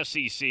where the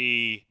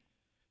SEC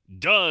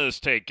does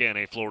take in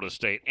a Florida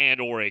State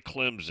and or a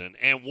Clemson?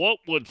 And what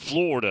would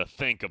Florida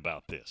think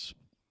about this?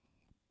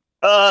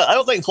 I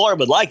don't think Florida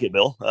would like it,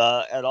 Bill,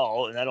 at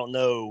all. And I don't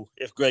know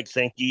if Greg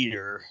Sankey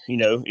or,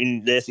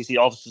 in the SEC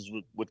offices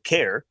would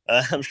care.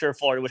 I'm sure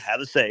Florida would have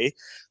a say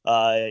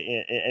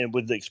and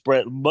would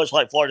express, much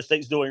like Florida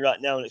State's doing right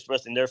now and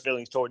expressing their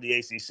feelings toward the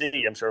ACC.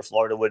 I'm sure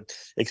Florida would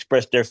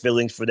express their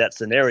feelings for that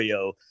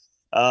scenario.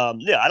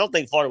 I don't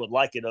think Florida would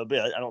like it a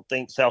bit. I don't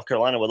think South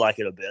Carolina would like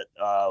it a bit,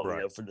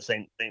 for the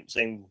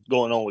same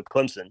going on with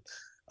Clemson.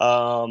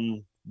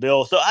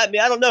 Bill. So, I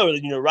don't know.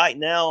 Right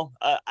now,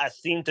 I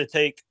seem to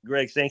take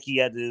Greg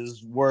Sankey at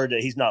his word that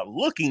he's not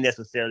looking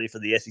necessarily for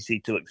the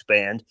SEC to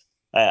expand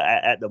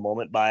at the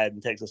moment by adding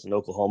Texas and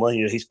Oklahoma.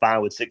 He's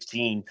fine with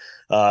 16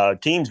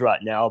 teams right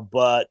now.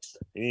 But,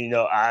 we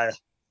know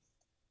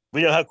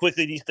how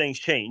quickly these things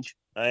change.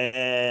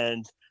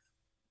 And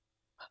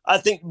I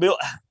think, Bill,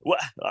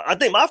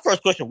 my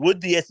first question,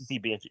 would the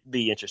SEC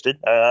be interested?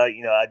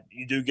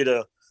 You do get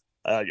a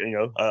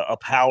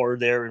power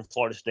there in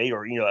Florida State,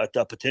 or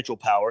a potential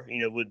power,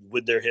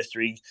 with their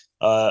history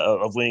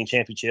of winning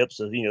championships,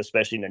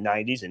 especially in the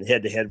 90s and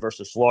head-to-head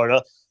versus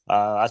Florida.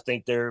 I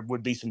think there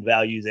would be some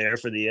value there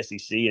for the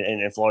SEC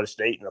and Florida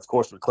State, and of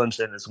course with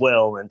Clemson as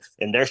well,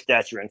 and their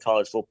stature in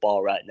college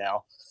football right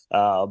now.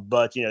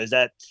 But is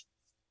that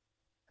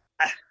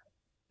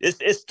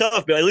it's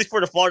tough, but at least for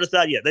the Florida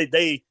side, yeah,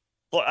 they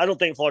I don't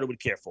think Florida would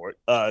care for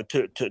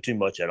it too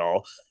much at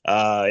all.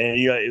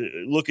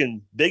 And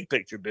looking big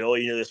picture, Bill,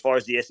 as far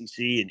as the SEC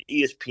and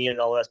ESPN and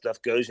all that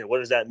stuff goes, what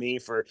does that mean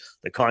for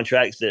the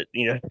contracts that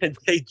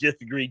they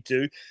just agreed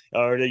to,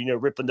 or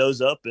ripping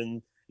those up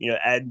and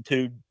adding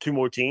two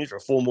more teams or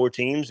 4 more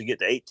teams to get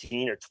to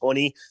 18 or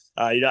 20?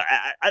 I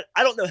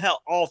don't know how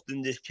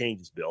often this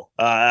changes, Bill.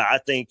 I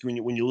think when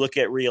you look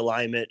at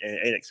realignment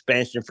and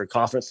expansion for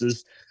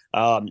conferences.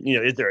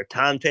 Is there a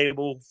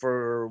timetable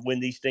for when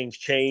these things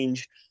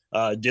change?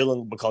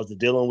 Dealing with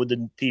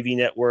the TV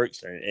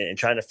networks and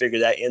trying to figure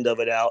that end of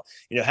it out.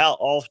 How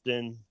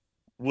often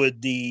would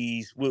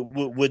these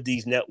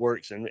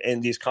networks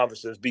and these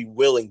conferences be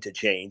willing to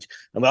change?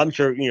 I'm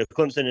sure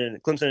Clemson and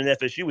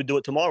FSU would do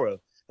it tomorrow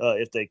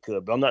if they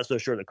could, but I'm not so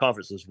sure the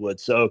conferences would.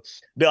 So,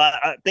 Bill,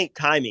 I think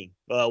timing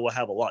will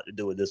have a lot to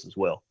do with this as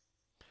well.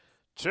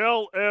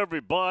 Tell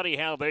everybody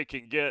how they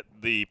can get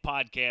the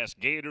podcast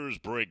Gators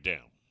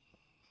Breakdown.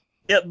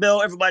 Yep,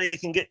 Bill, everybody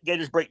can get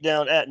Gators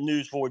Breakdown at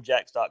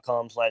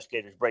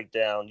news4jax.com/Gators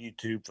Breakdown,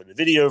 YouTube for the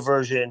video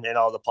version, and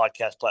all the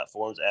podcast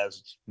platforms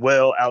as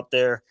well out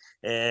there.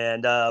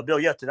 And,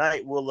 Bill,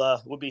 tonight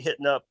we'll be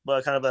hitting up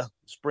kind of a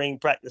spring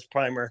practice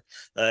primer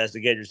as the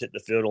Gators hit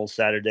the field on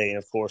Saturday. And,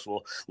 of course,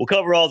 we'll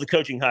cover all the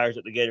coaching hires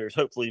that the Gators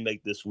hopefully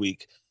make this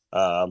week,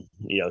 as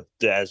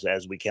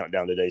we count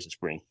down the days of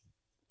spring.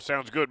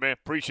 Sounds good, man.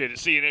 Appreciate it.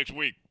 See you next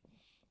week.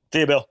 See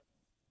you, Bill.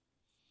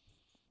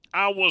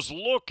 I was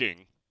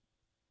looking.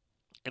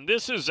 And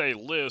this is a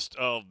list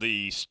of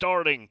the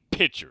starting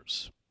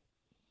pitchers.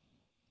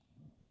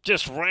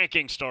 Just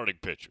ranking starting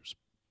pitchers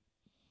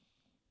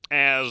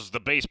as the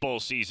baseball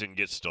season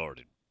gets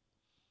started.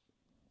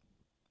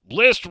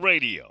 List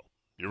Radio.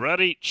 You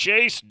ready?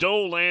 Chase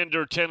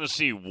Dollander,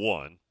 Tennessee,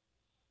 1.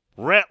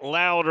 Rhett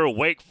Lauder,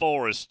 Wake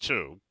Forest,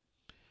 2.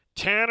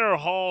 Tanner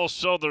Hall,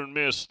 Southern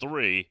Miss,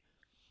 3.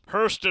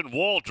 Hurston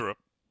Waldrop,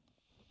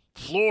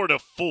 Florida,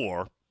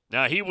 4.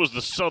 Now, he was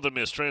the Southern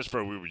Miss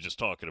transfer we were just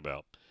talking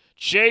about.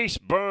 Chase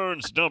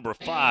Burns, number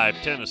 5,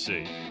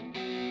 Tennessee.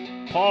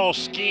 Paul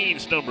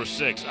Skeens, number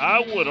 6. I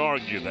would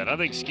argue that. I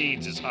think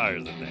Skeens is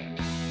higher than that.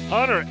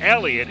 Hunter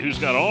Elliott, who's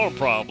got arm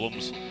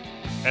problems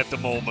at the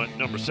moment,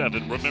 number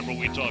 7. Remember,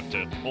 we talked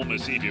to Ole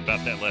Miss Evie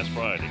about that last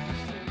Friday.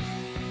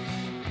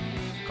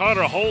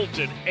 Carter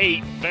Holton,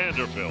 8,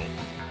 Vanderbilt.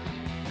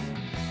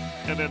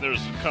 And then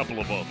there's a couple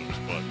of others,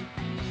 but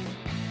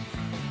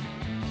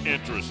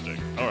interesting.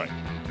 All right,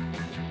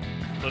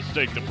 let's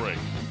take the break.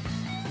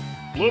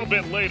 A little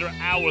bit later,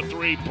 hour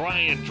 3,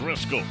 Brian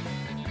Driscoll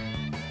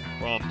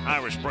from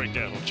Irish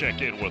Breakdown will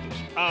check in with us.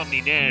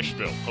 Omni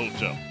Nashville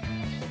Hotel.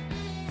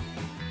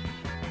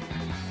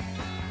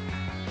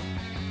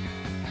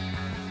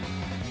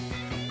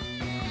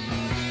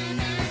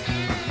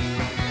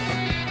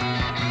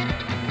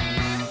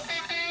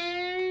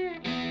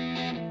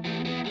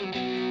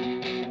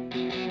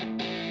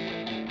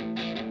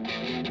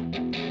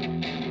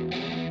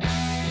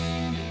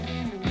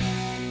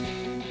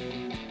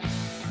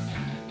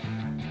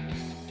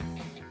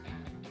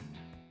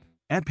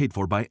 Ad paid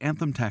for by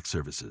Anthem Tax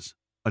Services.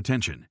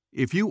 Attention!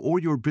 If you or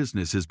your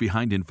business is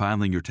behind in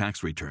filing your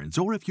tax returns,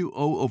 or if you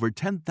owe over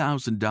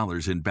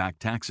 $10,000 in back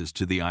taxes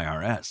to the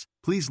IRS,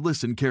 please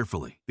listen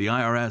carefully. The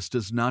IRS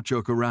does not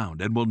joke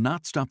around and will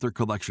not stop their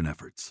collection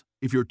efforts.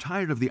 If you're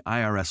tired of the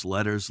IRS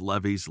letters,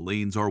 levies,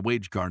 liens, or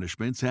wage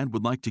garnishments and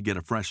would like to get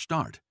a fresh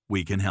start,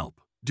 we can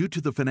help. Due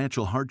to the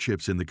financial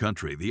hardships in the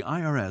country, the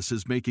IRS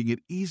is making it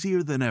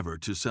easier than ever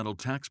to settle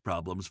tax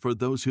problems for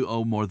those who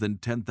owe more than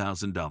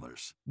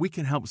 $10,000. We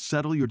can help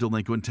settle your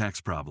delinquent tax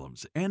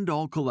problems, end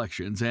all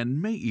collections, and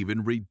may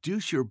even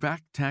reduce your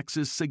back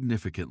taxes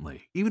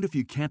significantly. Even if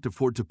you can't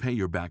afford to pay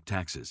your back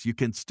taxes, you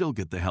can still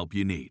get the help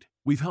you need.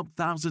 We've helped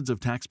thousands of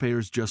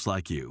taxpayers just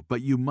like you, but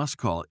you must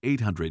call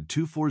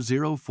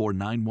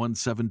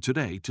 800-240-4917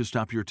 today to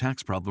stop your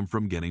tax problem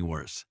from getting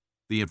worse.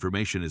 The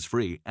information is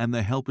free and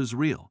the help is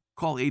real.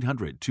 Call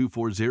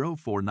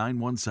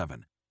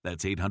 800-240-4917.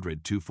 That's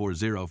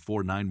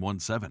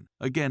 800-240-4917.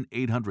 Again,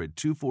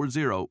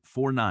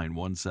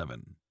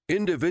 800-240-4917.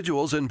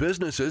 Individuals and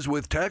businesses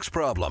with tax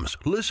problems,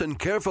 listen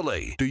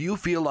carefully. Do you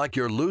feel like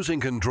you're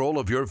losing control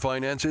of your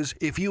finances?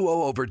 If you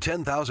owe over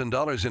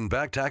 $10,000 in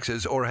back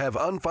taxes or have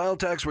unfiled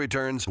tax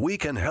returns, we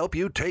can help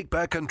you take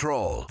back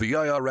control. The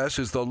IRS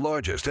is the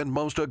largest and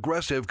most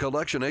aggressive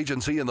collection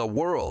agency in the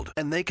world,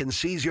 and they can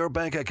seize your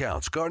bank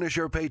accounts, garnish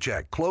your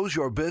paycheck, close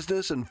your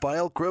business, and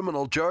file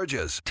criminal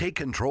charges. Take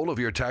control of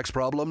your tax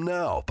problem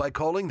now by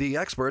calling the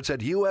experts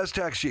at U.S.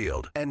 Tax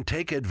Shield and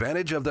take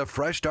advantage of the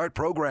Fresh Start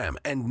program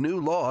and new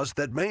laws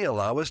that may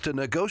allow us to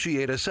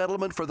negotiate a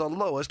settlement for the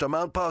lowest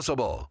amount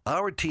possible.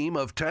 Our team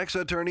of tax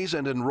attorneys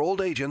and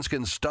enrolled agents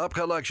can stop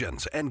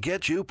collections and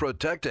get you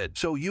protected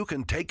so you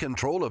can take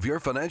control of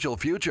your financial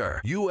future.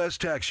 U.S.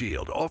 Tax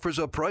Shield offers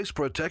a price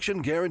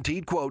protection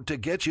guaranteed quote to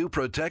get you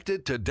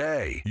protected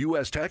today.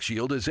 U.S. Tax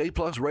Shield is A+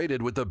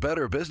 rated with the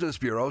Better Business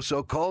Bureau,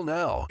 so call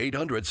now.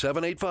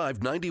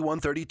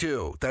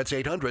 800-785-9132. That's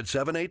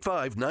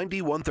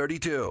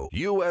 800-785-9132.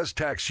 U.S.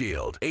 Tax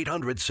Shield.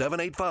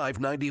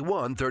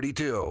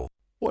 800-785-9132.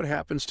 What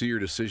happens to your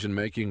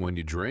decision-making when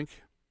you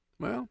drink?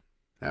 Well,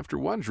 after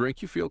one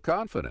drink, you feel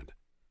confident.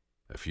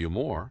 A few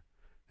more,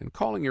 and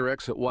calling your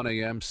ex at 1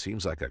 a.m.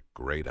 seems like a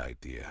great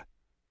idea.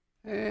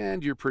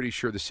 And you're pretty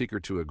sure the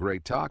secret to a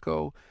great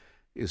taco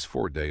is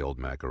 4-day-old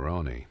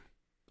macaroni.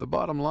 The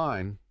bottom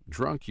line,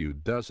 drunk you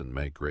doesn't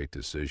make great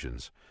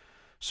decisions.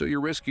 So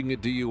you're risking a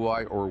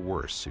DUI or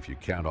worse if you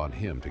count on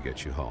him to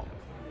get you home.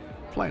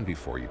 Plan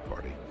before you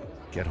party.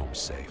 Get home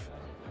safe.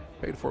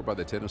 Paid for by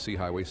the Tennessee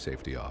Highway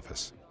Safety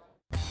Office.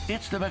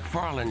 It's the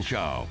McFarland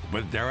Show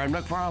with Darren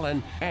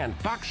McFarland and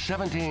Fox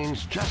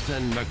 17's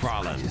Justin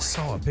McFarland. I just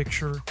saw a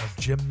picture of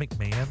Jim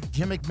McMahon.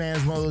 Jim McMahon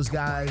is one of those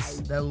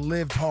guys that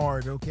lived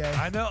hard, okay?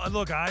 I know.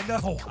 Look, I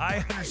know.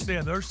 I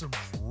understand. There's some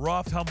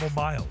rough, humble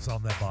miles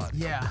on that body.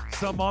 Yeah.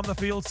 Some on the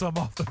field, some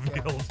off the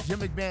field. Jim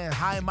McMahon,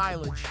 high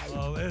mileage.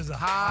 Oh, there's a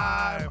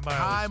high mileage.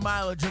 High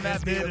mileage in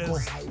that vehicle.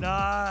 It is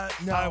not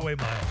highway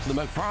miles. The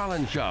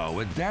McFarland Show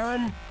with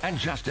Darren and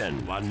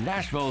Justin on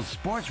Nashville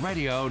Sports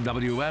Radio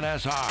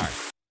WNSR.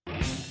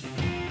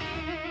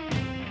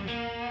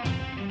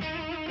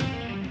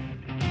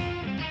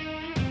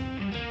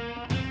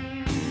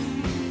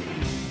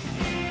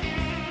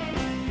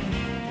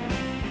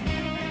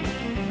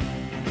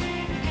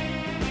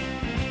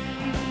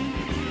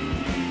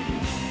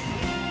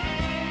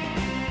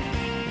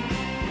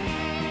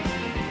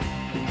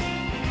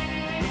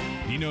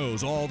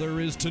 Knows all there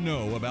is to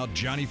know about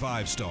Johnny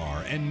Five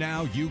Star, and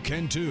now you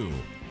can too.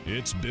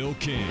 It's Bill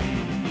King.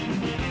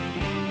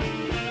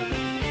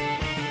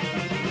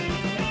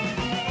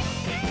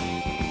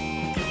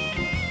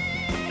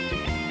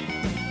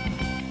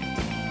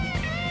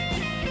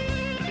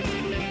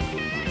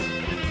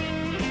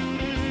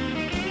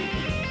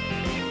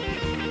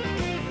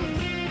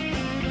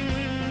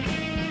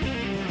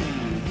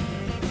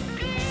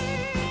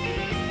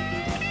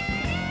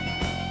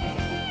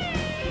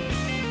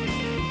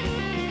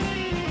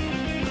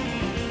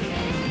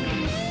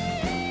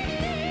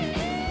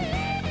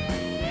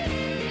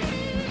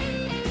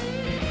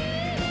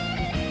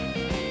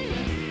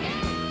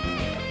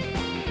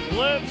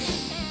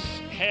 Let's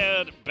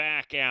head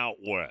back out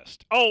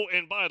west. Oh,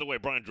 and by the way,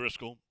 Brian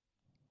Driscoll,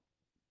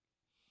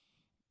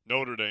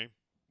 Notre Dame,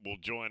 will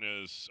join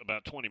us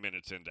about 20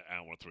 minutes into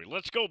hour 3.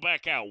 Let's go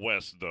back out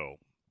west, though.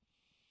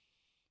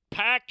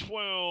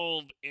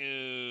 Pac-12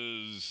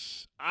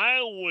 is, I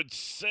would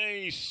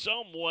say,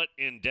 somewhat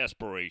in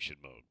desperation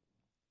mode.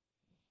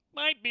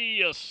 Might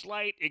be a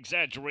slight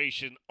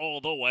exaggeration,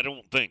 although I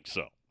don't think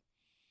so.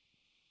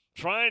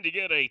 Trying to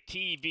get a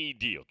TV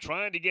deal,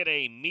 trying to get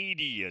a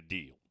media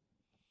deal.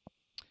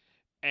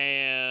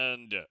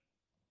 And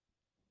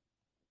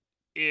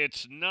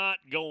it's not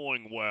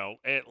going well,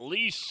 at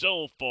least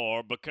so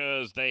far,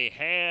 because they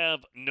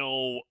have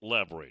no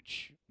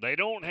leverage. They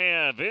don't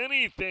have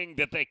anything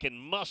that they can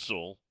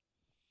muscle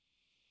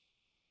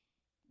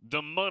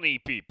the money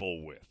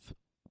people with.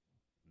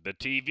 The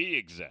TV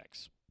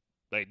execs.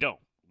 They don't.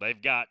 They've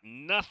got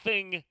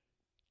nothing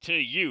to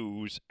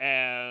use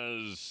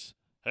as,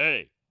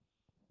 hey,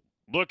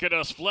 look at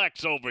us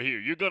flex over here.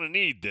 You're going to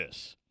need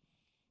this.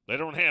 They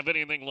don't have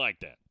anything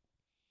like that.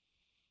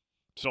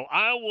 So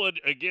I would,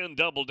 again,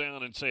 double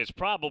down and say it's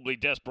probably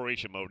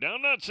desperation mode. Now,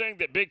 I'm not saying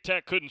that Big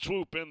Tech couldn't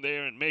swoop in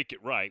there and make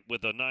it right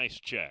with a nice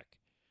check.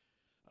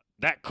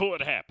 That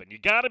could happen. You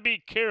got to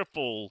be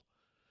careful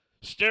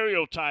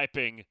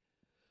stereotyping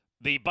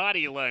the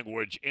body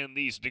language in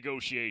these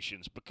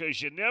negotiations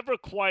because you never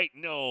quite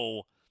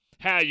know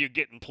how you're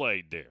getting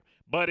played there.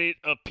 But it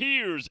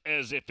appears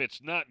as if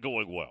it's not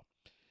going well.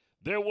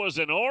 There was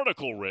an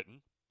article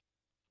written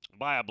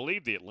by, I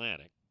believe, The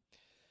Atlantic,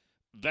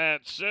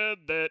 that said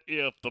that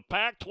if the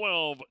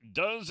Pac-12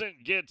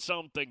 doesn't get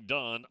something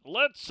done,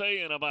 let's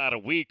say in about a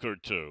week or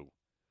two,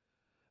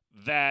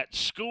 that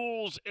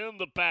schools in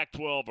the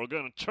Pac-12 are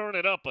going to turn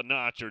it up a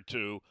notch or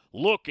two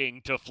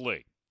looking to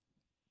flee,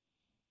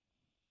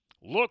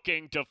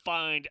 looking to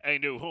find a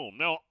new home.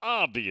 Now,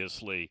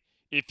 obviously,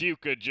 if you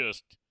could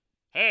just,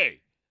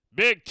 hey,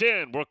 Big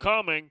Ten, we're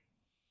coming,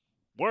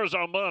 where's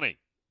our money?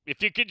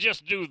 If you could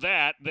just do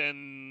that,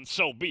 then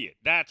so be it.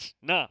 That's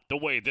not the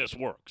way this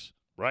works,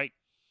 right?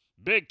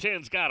 Big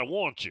Ten's got to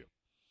want you.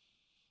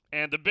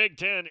 And the Big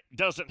Ten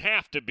doesn't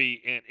have to be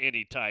in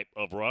any type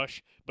of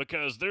rush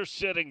because they're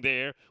sitting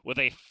there with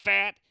a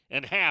fat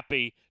and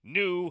happy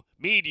new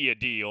media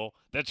deal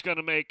that's going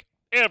to make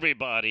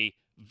everybody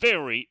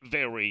very,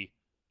 very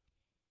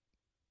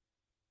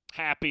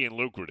happy and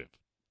lucrative.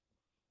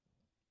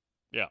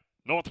 Yeah.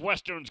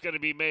 Northwestern's going to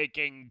be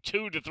making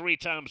 2 to 3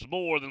 times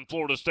more than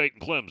Florida State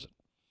and Clemson,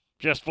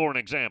 just for an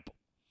example.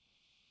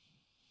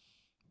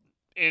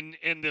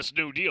 In this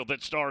new deal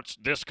that starts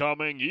this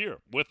coming year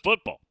with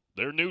football,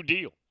 their new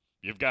deal.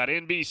 You've got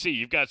NBC,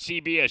 you've got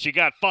CBS, you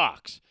got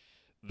Fox.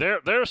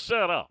 They're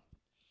set up.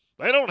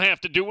 They don't have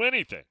to do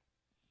anything.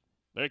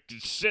 They can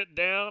sit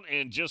down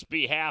and just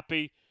be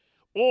happy,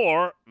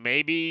 or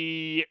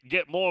maybe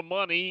get more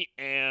money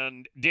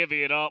and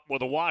divvy it up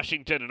with a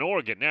Washington and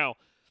Oregon. Now,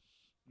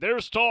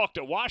 there's talk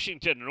that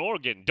Washington and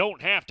Oregon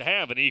don't have to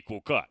have an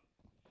equal cut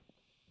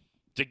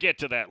to get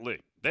to that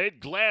league. They'd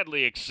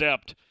gladly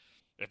accept.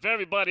 If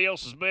everybody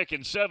else is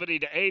making 70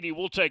 to 80,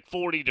 we'll take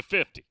 40 to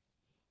 50.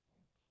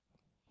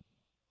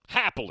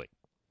 Happily.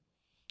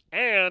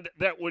 And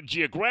that would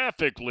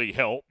geographically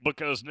help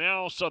because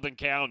now Southern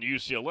Cal and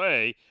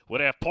UCLA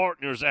would have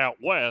partners out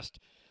west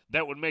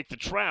that would make the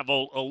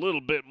travel a little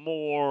bit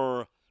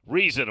more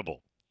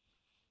reasonable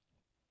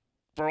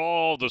for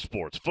all the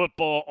sports.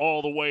 Football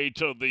all the way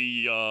to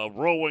the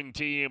rowing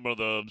team or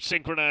the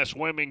synchronized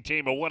swimming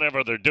team or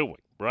whatever they're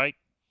doing, right?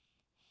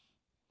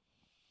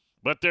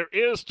 But there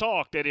is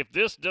talk that if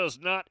this does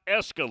not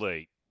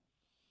escalate,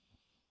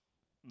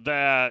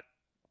 that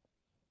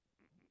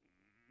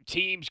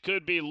schools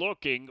could be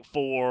looking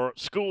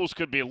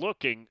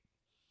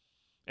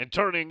and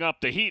turning up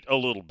the heat a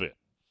little bit.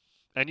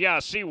 And yeah, I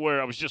see where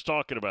I was just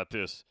talking about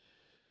this.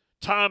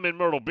 Tom in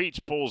Myrtle Beach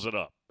pulls it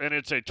up, and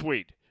it's a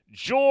tweet.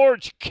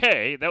 George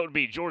K., that would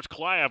be George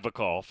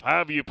Kliavkoff,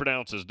 however you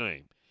pronounce his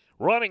name,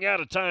 running out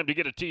of time to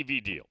get a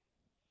TV deal.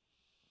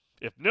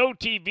 If no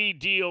TV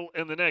deal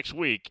in the next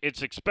week,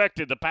 it's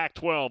expected the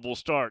Pac-12 will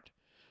start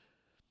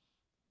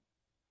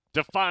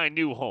to find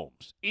new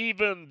homes.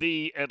 Even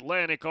the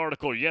Atlantic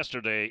article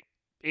yesterday,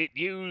 it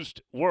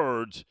used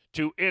words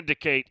to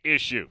indicate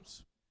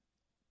issues.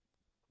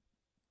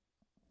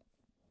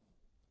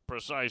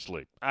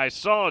 Precisely. I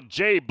saw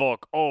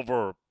J-Book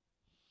over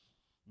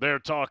there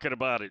talking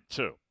about it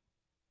too.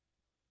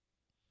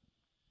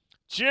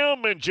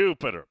 Jim and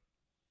Jupiter.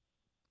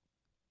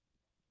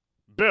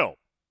 Bill.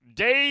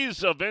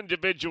 Days of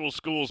individual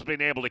schools being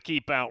able to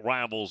keep out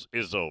rivals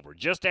is over.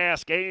 Just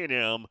ask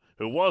A&M,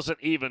 who wasn't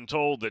even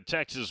told that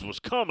Texas was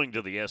coming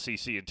to the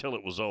SEC until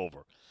it was over.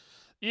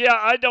 Yeah,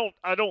 I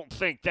don't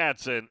think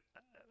that's an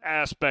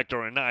aspect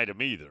or an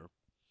item either.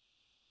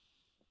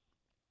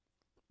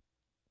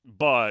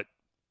 But,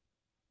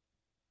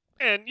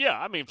 and yeah,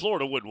 I mean,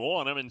 Florida wouldn't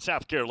want them, and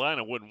South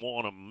Carolina wouldn't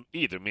want them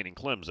either, meaning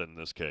Clemson in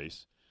this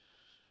case.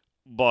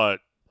 But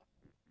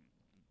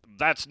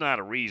that's not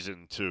a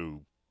reason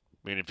to.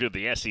 I mean, if you're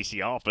the SEC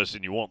office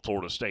and you want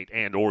Florida State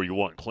and or you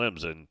want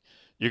Clemson,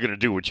 you're going to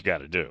do what you got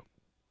to do.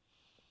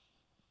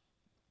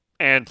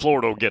 And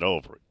Florida will get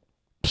over it.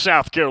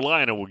 South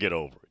Carolina will get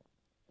over it.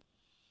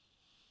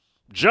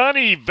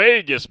 Johnny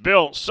Vegas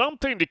built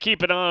something to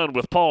keep an eye on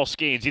with Paul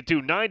Skeens. He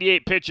threw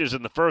 98 pitches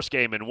in the first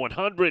game and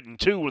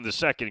 102 in the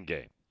second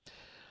game.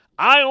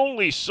 I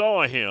only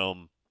saw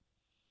him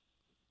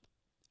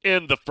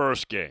in the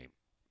first game.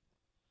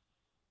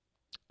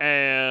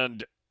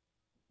 And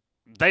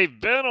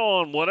they've been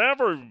on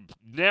whatever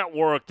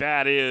network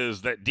that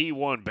is that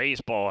D1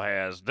 Baseball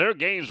has. Their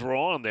games were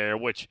on there,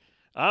 which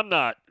I'm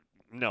not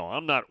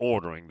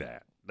ordering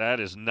that.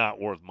 That is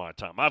not worth my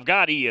time. I've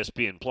got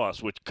ESPN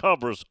Plus, which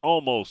covers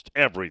almost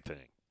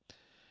everything.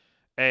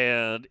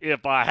 And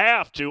if I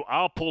have to,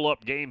 I'll pull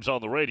up games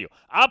on the radio.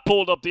 I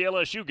pulled up the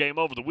LSU game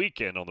over the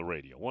weekend on the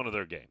radio, one of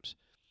their games.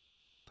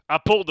 I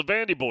pulled the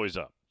Vandy Boys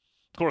up.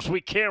 Of course,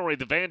 we carry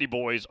the Vandy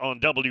Boys on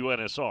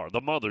WNSR,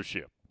 the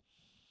mothership.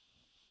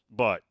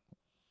 But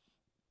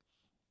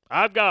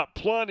I've got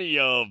plenty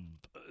of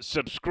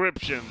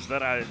subscriptions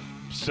that I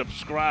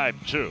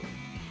subscribed to.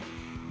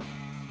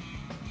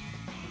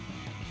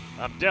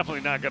 I'm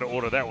definitely not going to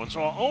order that one.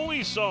 So I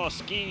only saw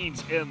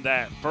Skeens in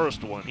that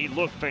first one. He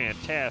looked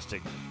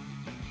fantastic.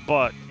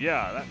 But,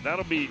 yeah,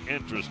 that'll be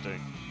interesting.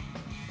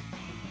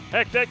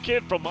 Heck, that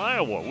kid from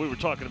Iowa, we were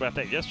talking about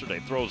that yesterday,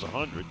 throws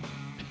 100.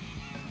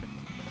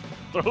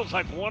 Throws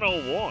like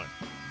 101.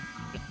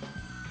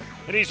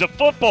 And he's a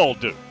football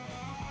dude.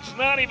 He's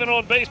not even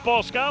on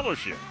baseball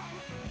scholarship.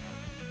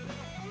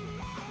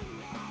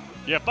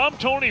 Yeah, if I'm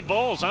Tony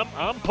Vols,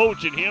 I'm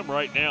poaching him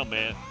right now,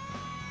 man.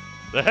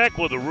 The heck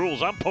with the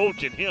rules. I'm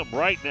poaching him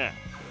right now.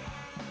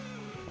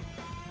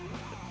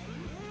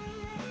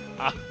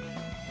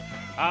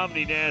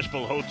 Omni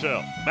Nashville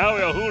Hotel.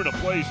 Maui Ahuna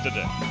plays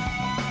today.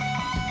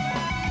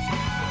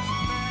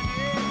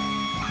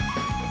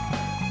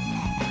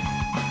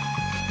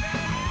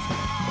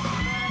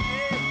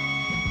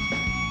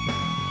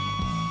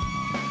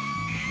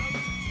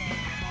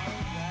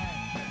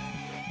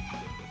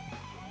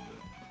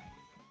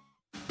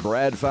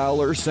 Brad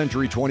Fowler,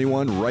 Century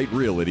 21 Wright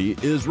Realty,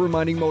 is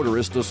reminding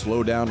motorists to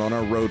slow down on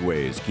our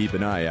roadways, keep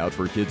an eye out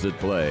for kids at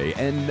play,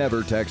 and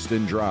never text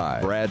and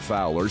drive. Brad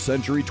Fowler,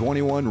 Century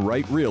 21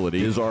 Wright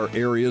Realty, is our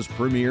area's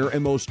premier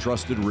and most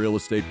trusted real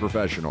estate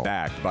professional,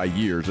 backed by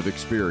years of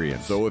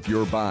experience. So if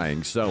you're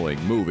buying,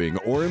 selling, moving,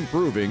 or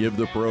improving, give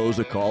the pros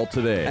a call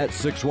today at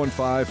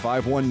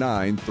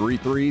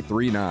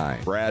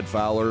 615-519-3339. Brad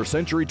Fowler,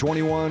 Century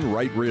 21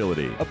 Wright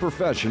Realty, a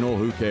professional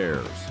who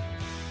cares.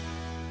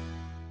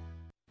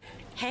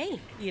 Hey,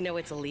 you know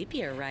it's a leap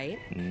year, right?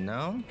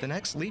 No, the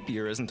next leap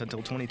year isn't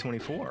until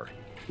 2024.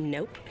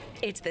 Nope,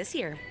 it's this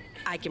year.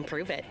 I can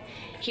prove it.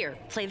 Here,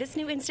 play this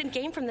new instant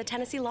game from the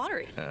Tennessee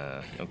Lottery.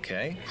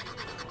 Okay.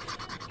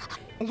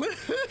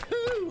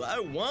 Woohoo!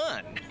 I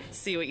won!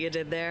 See what you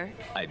did there?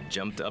 I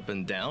jumped up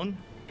and down?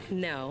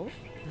 No,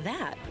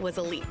 that was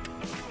a leap.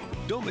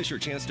 Don't miss your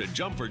chance to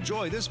jump for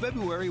joy this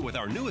February with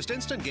our newest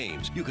instant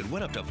games. You could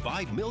win up to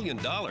 $5 million.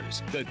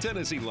 The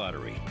Tennessee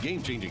Lottery.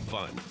 Game-changing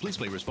fun. Please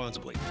play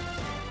responsibly.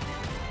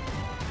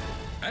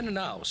 And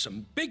now,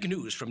 some big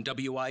news from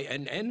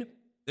WINN.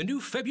 The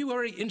new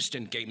February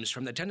instant games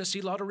from the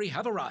Tennessee Lottery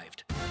have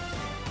arrived.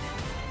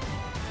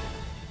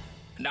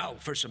 Now,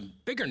 for some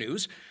bigger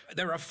news,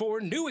 there are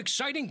 4 new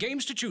exciting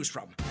games to choose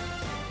from.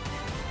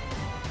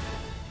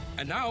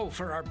 And now,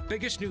 for our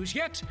biggest news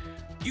yet,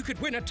 you could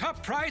win a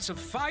top prize of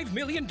 $5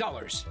 million.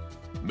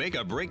 Make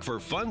a break for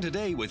fun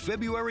today with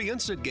February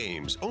Instant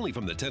Games, only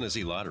from the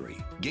Tennessee Lottery.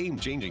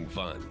 Game-changing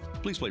fun.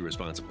 Please play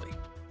responsibly.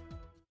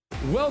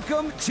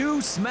 Welcome to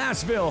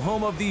Smashville,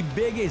 home of the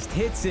biggest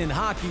hits in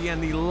hockey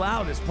and the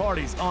loudest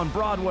parties on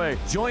Broadway.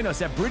 Join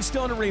us at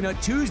Bridgestone Arena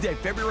Tuesday,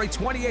 February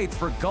 28th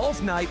for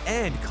Golf Night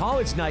and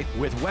College Night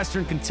with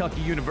Western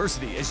Kentucky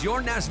University as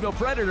your Nashville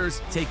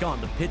Predators take on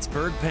the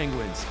Pittsburgh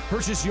Penguins.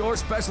 Purchase your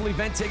special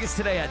event tickets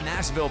today at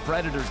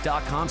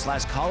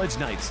NashvillePredators.com/college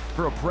nights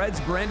for a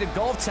Preds branded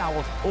golf towel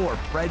or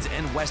Preds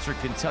and Western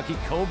Kentucky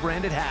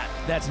co-branded hat.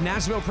 That's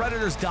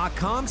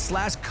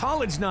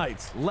NashvillePredators.com/college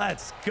nights.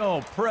 Let's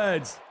go,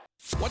 Preds.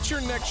 What's your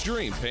next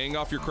dream? Paying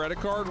off your credit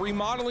card,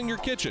 remodeling your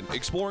kitchen,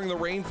 exploring the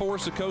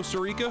rainforest of Costa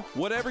Rica?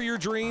 Whatever your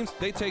dreams,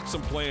 they take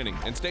some planning.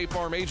 And State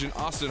Farm agent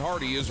Austin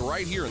Hardy is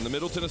right here in the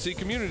Middle Tennessee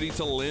community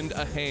to lend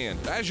a hand.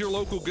 As your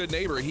local good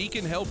neighbor, he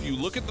can help you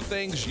look at the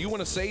things you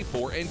want to save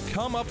for and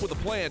come up with a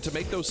plan to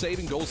make those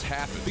saving goals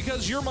happen.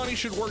 Because your money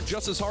should work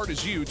just as hard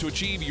as you to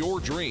achieve your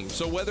dream.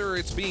 So whether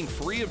it's being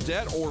free of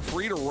debt or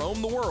free to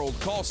roam the world,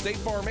 call State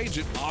Farm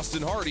agent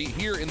Austin Hardy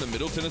here in the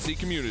Middle Tennessee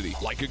community.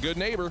 Like a good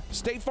neighbor,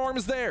 State Farm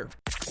is there.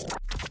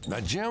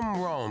 The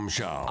Jim Rome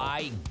Show.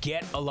 I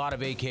get a lot of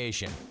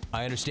vacation.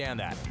 I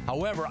understand that.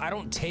 However, I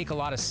don't take a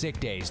lot of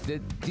sick days.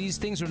 These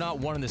things are not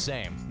one and the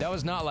same. That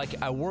was not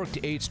like I worked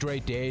 8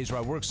 straight days or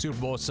I worked Super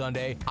Bowl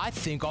Sunday. I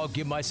think I'll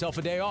give myself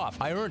a day off.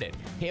 I earned it.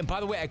 Hey, and by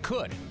the way, I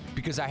could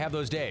because I have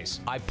those days.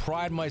 I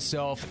pride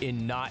myself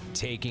in not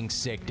taking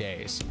sick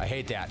days. I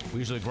hate that. We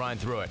usually grind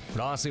through it.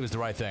 But honestly, it was the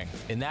right thing.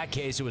 In that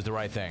case, it was the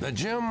right thing. The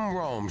Jim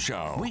Rome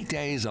Show.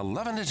 Weekdays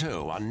 11 to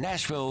 2 on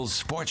Nashville's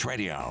Sports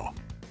Radio.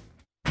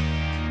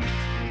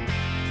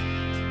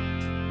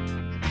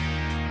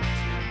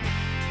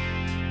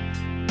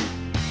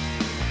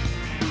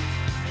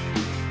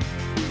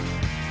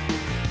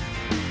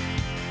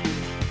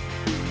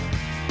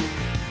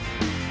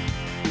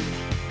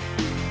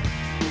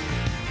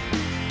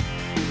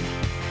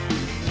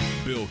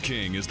 Bill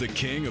King is the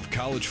king of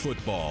college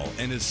football,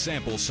 and his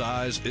sample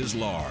size is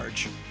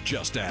large.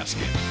 Just ask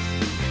him.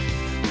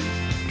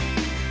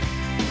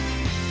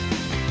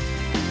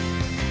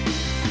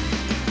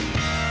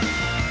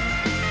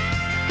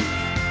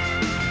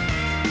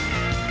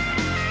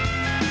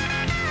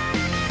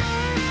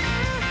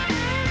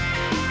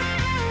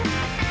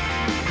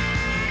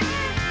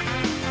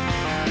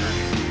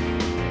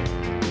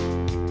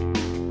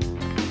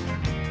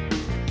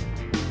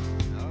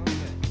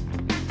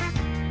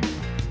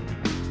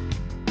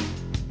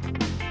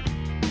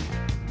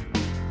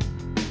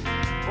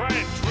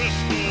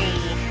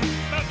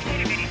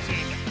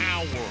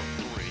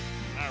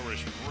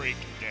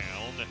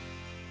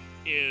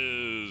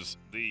 is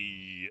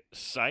the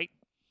site,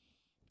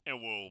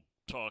 and we'll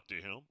talk to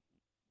him.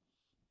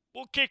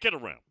 We'll kick it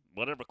around.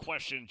 Whatever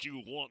questions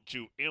you want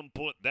to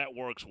input, that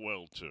works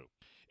well, too.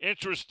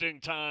 Interesting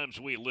times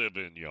we live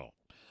in, y'all.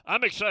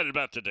 I'm excited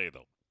about today,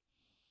 though.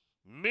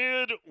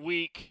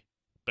 Midweek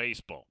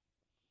baseball.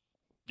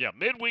 Yeah,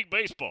 midweek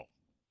baseball.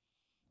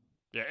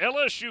 Yeah,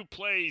 LSU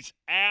plays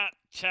at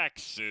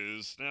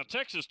Texas. Now,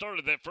 Texas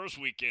started that first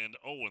weekend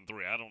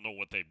 0-3. I don't know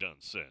what they've done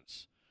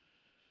since.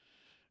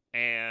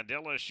 And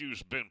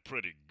LSU's been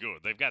pretty good.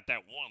 They've got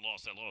that one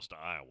loss. They lost to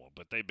Iowa,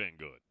 but they've been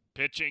good.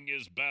 Pitching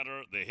is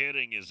better. The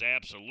hitting is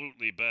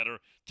absolutely better.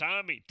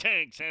 Tommy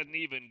Tanks hadn't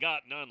even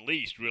gotten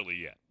unleashed really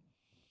yet.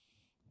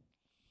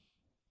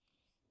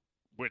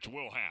 Which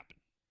will happen.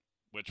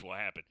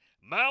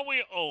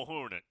 Maui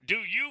Ohuna, do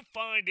you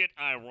find it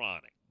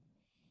ironic?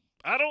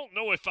 I don't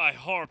know if I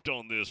harped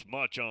on this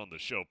much on the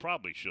show.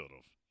 Probably should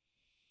have.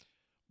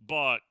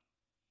 But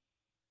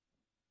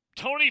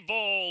Tony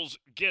Vols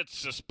gets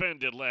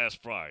suspended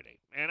last Friday,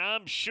 and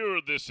I'm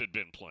sure this had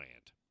been planned.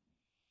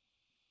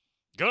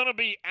 Gonna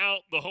be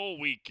out the whole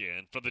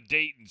weekend for the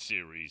Dayton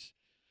series.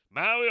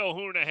 Maui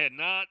Ohuna had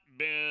not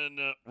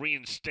been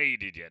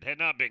reinstated yet. Had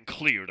not been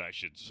cleared, I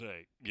should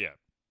say, yet.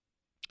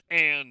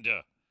 And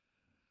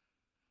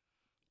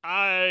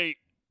I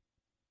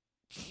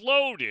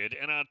floated,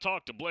 and I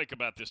talked to Blake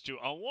about this too.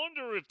 I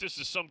wonder if this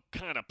is some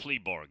kind of plea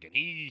bargain.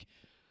 He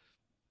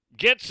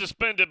gets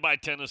suspended by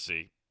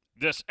Tennessee.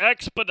 This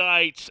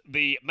expedites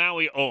the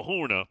Maui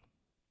Ohuna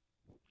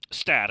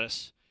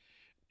status,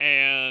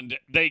 and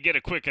they get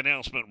a quick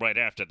announcement right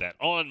after that.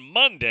 On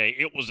Monday,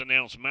 it was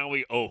announced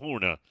Maui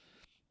Ohuna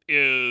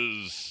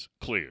is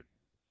cleared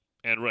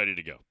and ready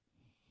to go.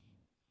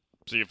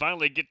 So you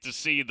finally get to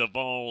see the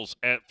Vols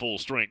at full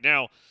strength.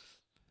 Now,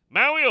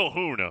 Maui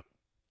Ohuna,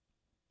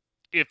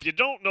 if you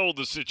don't know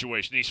the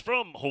situation, he's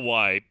from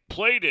Hawaii,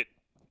 played at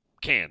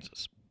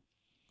Kansas,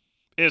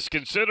 is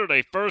considered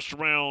a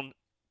first-round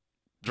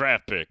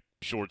draft pick,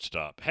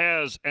 shortstop,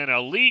 has an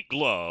elite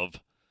glove,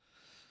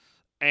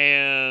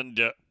 and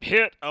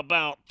hit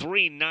about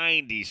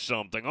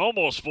 390-something,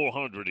 almost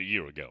 400 a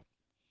year ago.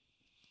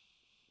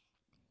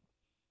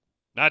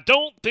 Now, I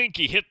don't think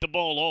he hit the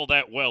ball all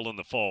that well in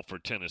the fall for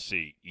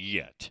Tennessee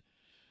yet.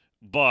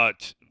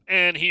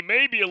 And he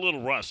may be a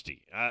little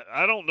rusty.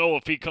 I don't know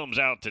if he comes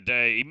out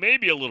today. He may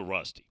be a little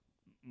rusty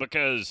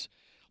because,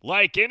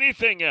 like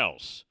anything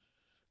else,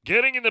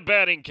 getting in the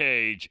batting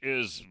cage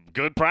is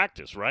good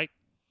practice, right?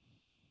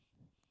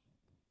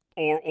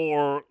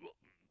 Or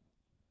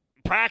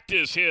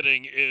practice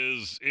hitting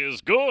is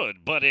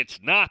good, but it's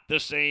not the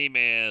same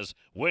as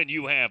when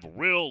you have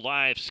real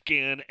live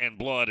skin and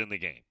blood in the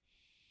game.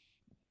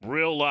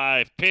 Real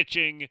live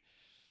pitching.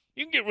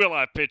 You can get real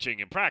live pitching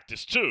in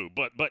practice too,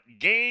 but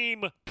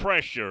game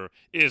pressure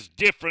is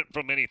different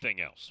from anything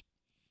else.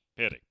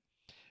 Hitting.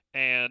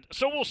 And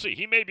so we'll see.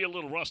 He may be a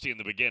little rusty in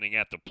the beginning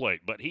at the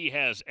plate, but he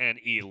has an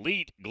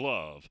elite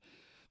glove.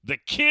 The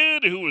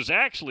kid who was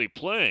actually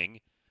playing,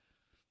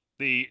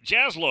 the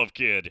Jaslov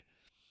kid,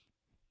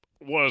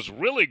 was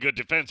really good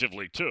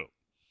defensively too.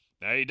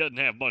 Now, he doesn't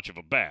have much of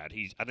a bat.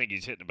 I think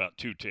he's hitting about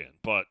 210.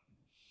 But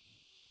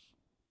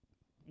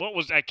what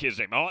was that kid's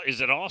name?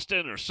 Is it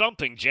Austin or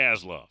something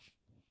Jaslov?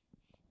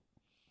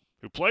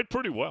 Who played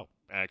pretty well,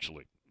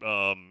 actually,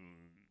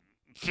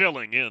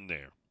 filling in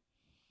there.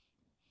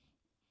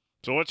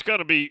 So it's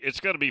gonna be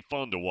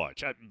fun to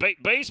watch.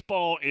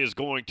 Baseball is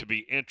going to be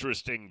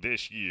interesting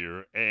this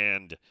year,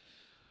 and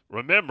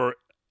remember,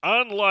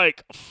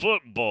 unlike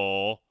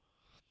football,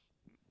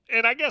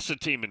 and I guess a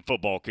team in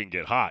football can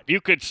get hot. You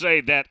could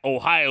say that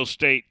Ohio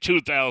State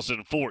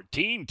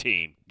 2014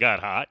 team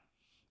got hot.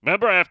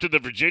 Remember after the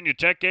Virginia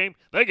Tech game,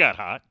 they got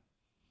hot.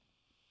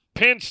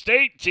 Penn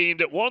State team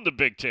that won the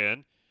Big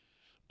Ten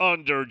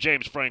under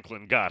James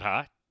Franklin got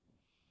hot,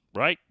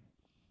 right?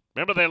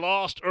 Remember they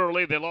lost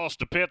early. They lost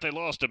to Pitt. They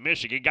lost to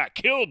Michigan. Got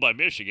killed by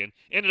Michigan.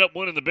 Ended up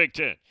winning the Big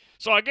Ten.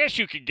 So I guess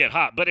you can get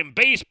hot. But in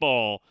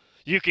baseball,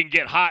 you can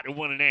get hot and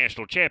win a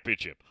national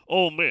championship.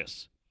 Ole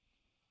Miss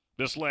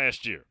this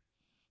last year.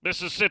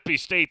 Mississippi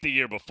State the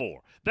year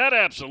before. That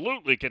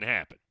absolutely can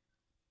happen.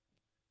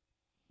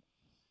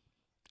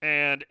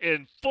 And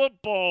in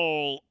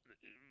football,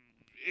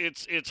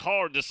 it's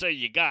hard to say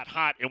you got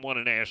hot and won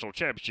a national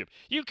championship.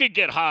 You could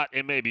get hot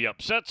and maybe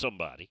upset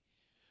somebody.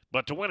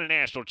 But to win a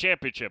national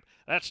championship,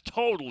 that's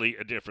totally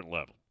a different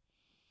level.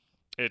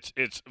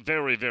 It's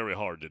very, very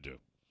hard to do.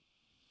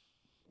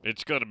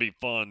 It's going to be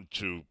fun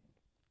to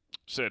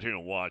sit here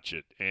and watch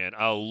it. And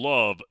I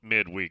love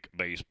midweek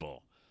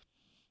baseball.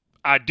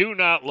 I do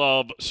not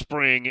love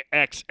spring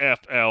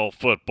XFL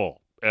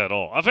football at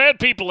all. I've had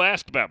people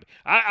ask about me.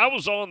 I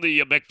was on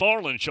the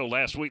McFarland show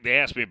last week. They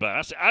asked me about it.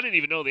 I said, I didn't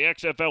even know the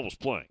XFL was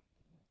playing.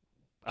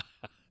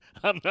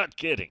 I'm not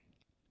kidding.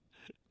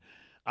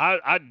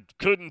 I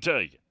couldn't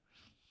tell you.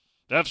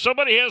 Now, if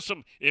somebody has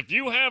if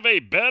you have a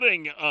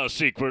betting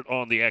secret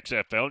on the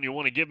XFL and you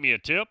want to give me a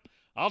tip,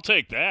 I'll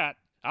take that.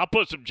 I'll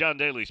put some John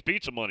Daly's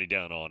Pizza money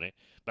down on it,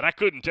 but I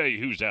couldn't tell you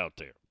who's out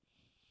there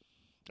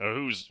or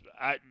who's.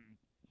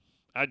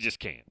 I just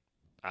can't.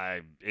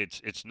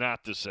 It's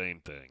not the same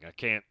thing.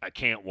 I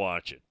can't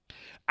watch it.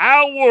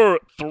 Hour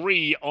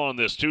 3 on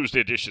this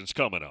Tuesday edition's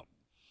coming up.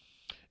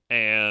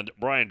 And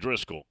Brian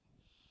Driscoll,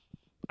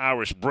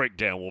 Irish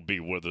Breakdown, will be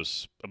with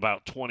us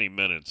about 20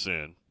 minutes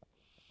in.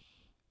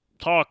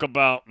 Talk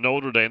about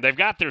Notre Dame. They've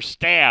got their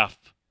staff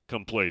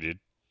completed.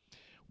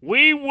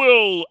 We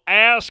will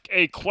ask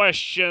a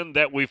question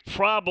that we've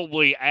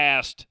probably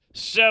asked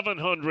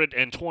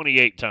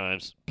 728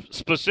 times,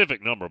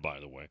 specific number, by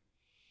the way,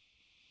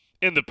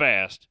 in the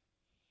past.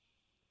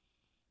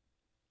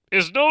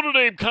 Is Notre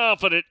Dame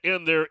confident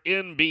in their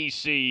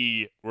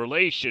NBC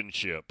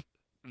relationship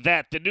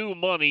that the new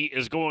money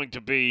is going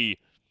to be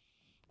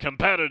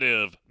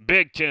competitive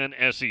Big Ten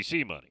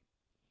SEC money?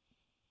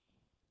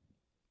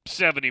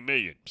 $70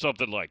 million,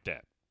 something like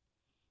that.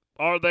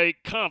 Are they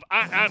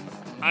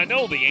I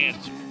know the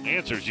answer. The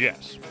answer is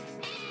yes.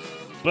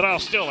 But I'll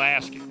still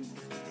ask it.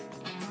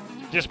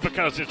 Just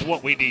because it's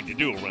what we need to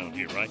do around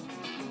here, right?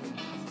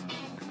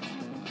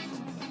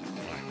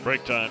 All right,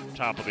 break time,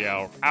 top of the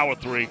hour. Hour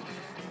 3.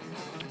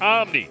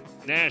 Omni,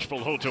 Nashville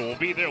Hotel will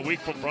be there a week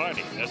from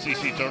Friday.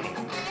 SEC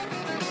Tournament.